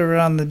we sit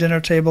around the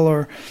dinner table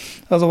or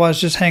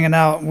otherwise just hanging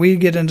out, we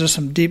get into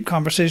some deep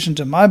conversations.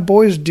 And my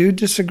boys do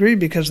disagree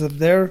because of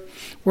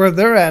where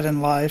they're at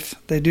in life.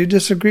 They do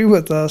disagree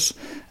with us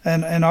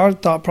and our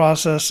thought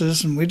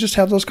processes, and we just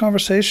have those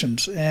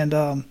conversations. And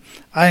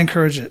I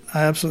encourage it.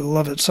 I absolutely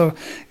love it. So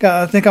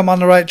I think I'm on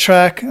the right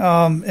track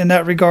in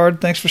that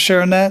regard. Thanks for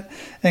sharing that.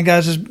 And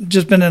guys, it's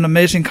just been an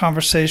amazing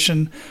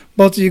conversation.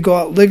 Both of you go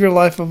out, live your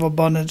life of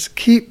abundance.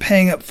 Keep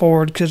paying it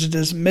forward because it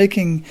is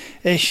making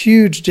a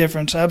huge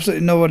difference. I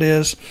absolutely know it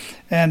is.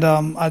 And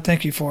I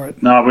thank you for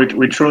it. No,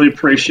 we truly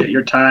appreciate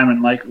your time.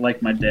 And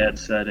like my dad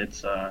said,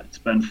 it's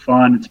been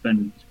fun. It's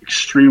been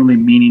extremely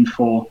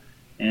meaningful.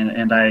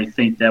 And I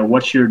think that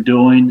what you're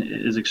doing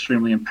is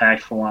extremely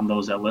impactful on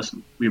those that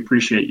listen. We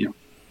appreciate you.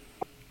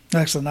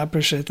 Excellent. I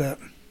appreciate that.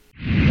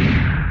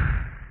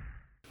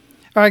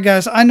 All right,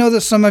 guys, I know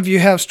that some of you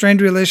have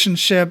strained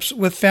relationships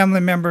with family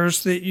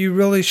members that you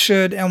really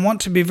should and want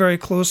to be very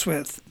close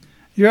with.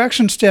 Your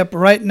action step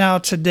right now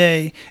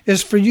today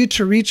is for you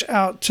to reach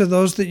out to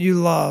those that you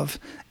love,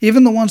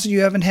 even the ones that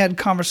you haven't had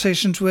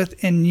conversations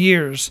with in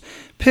years.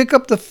 Pick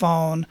up the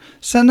phone,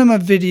 send them a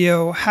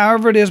video,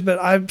 however it is, but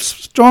I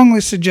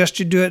strongly suggest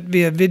you do it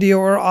via video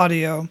or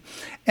audio,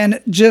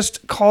 and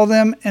just call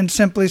them and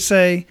simply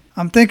say,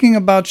 "I'm thinking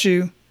about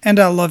you and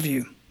I love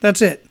you."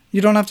 That's it.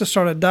 You don't have to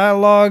start a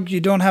dialogue. You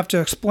don't have to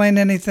explain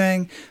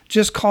anything.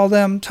 Just call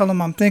them, tell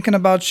them, "I'm thinking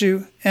about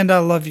you and I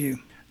love you."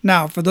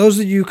 Now, for those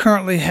that you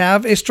currently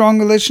have a strong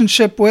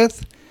relationship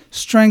with,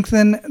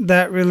 strengthen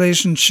that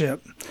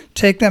relationship.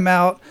 Take them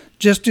out.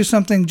 Just do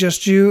something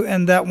just you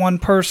and that one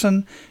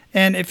person.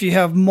 And if you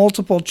have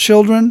multiple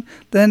children,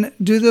 then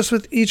do this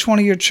with each one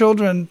of your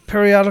children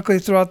periodically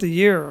throughout the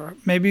year, or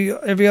maybe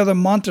every other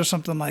month or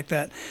something like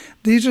that.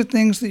 These are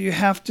things that you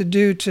have to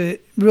do to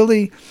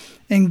really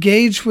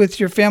engage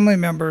with your family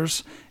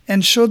members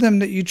and show them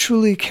that you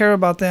truly care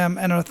about them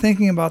and are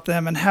thinking about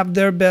them and have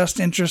their best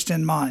interest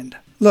in mind.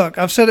 Look,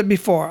 I've said it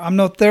before. I'm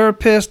no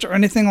therapist or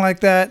anything like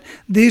that.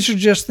 These are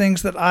just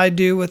things that I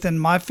do within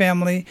my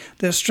family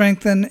that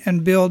strengthen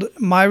and build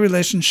my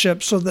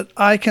relationship so that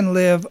I can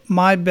live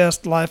my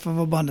best life of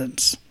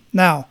abundance.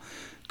 Now,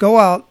 go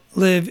out,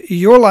 live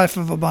your life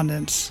of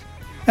abundance,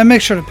 and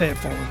make sure to pay it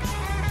forward.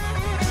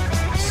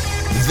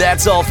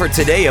 That's all for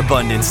today,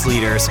 Abundance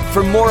Leaders.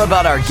 For more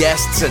about our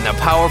guests and the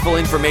powerful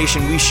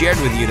information we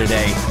shared with you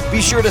today, be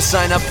sure to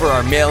sign up for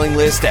our mailing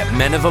list at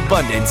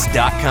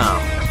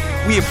menofabundance.com.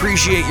 We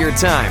appreciate your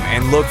time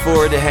and look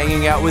forward to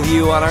hanging out with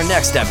you on our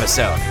next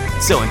episode.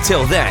 So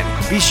until then,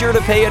 be sure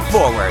to pay it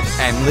forward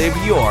and live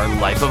your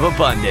life of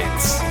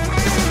abundance.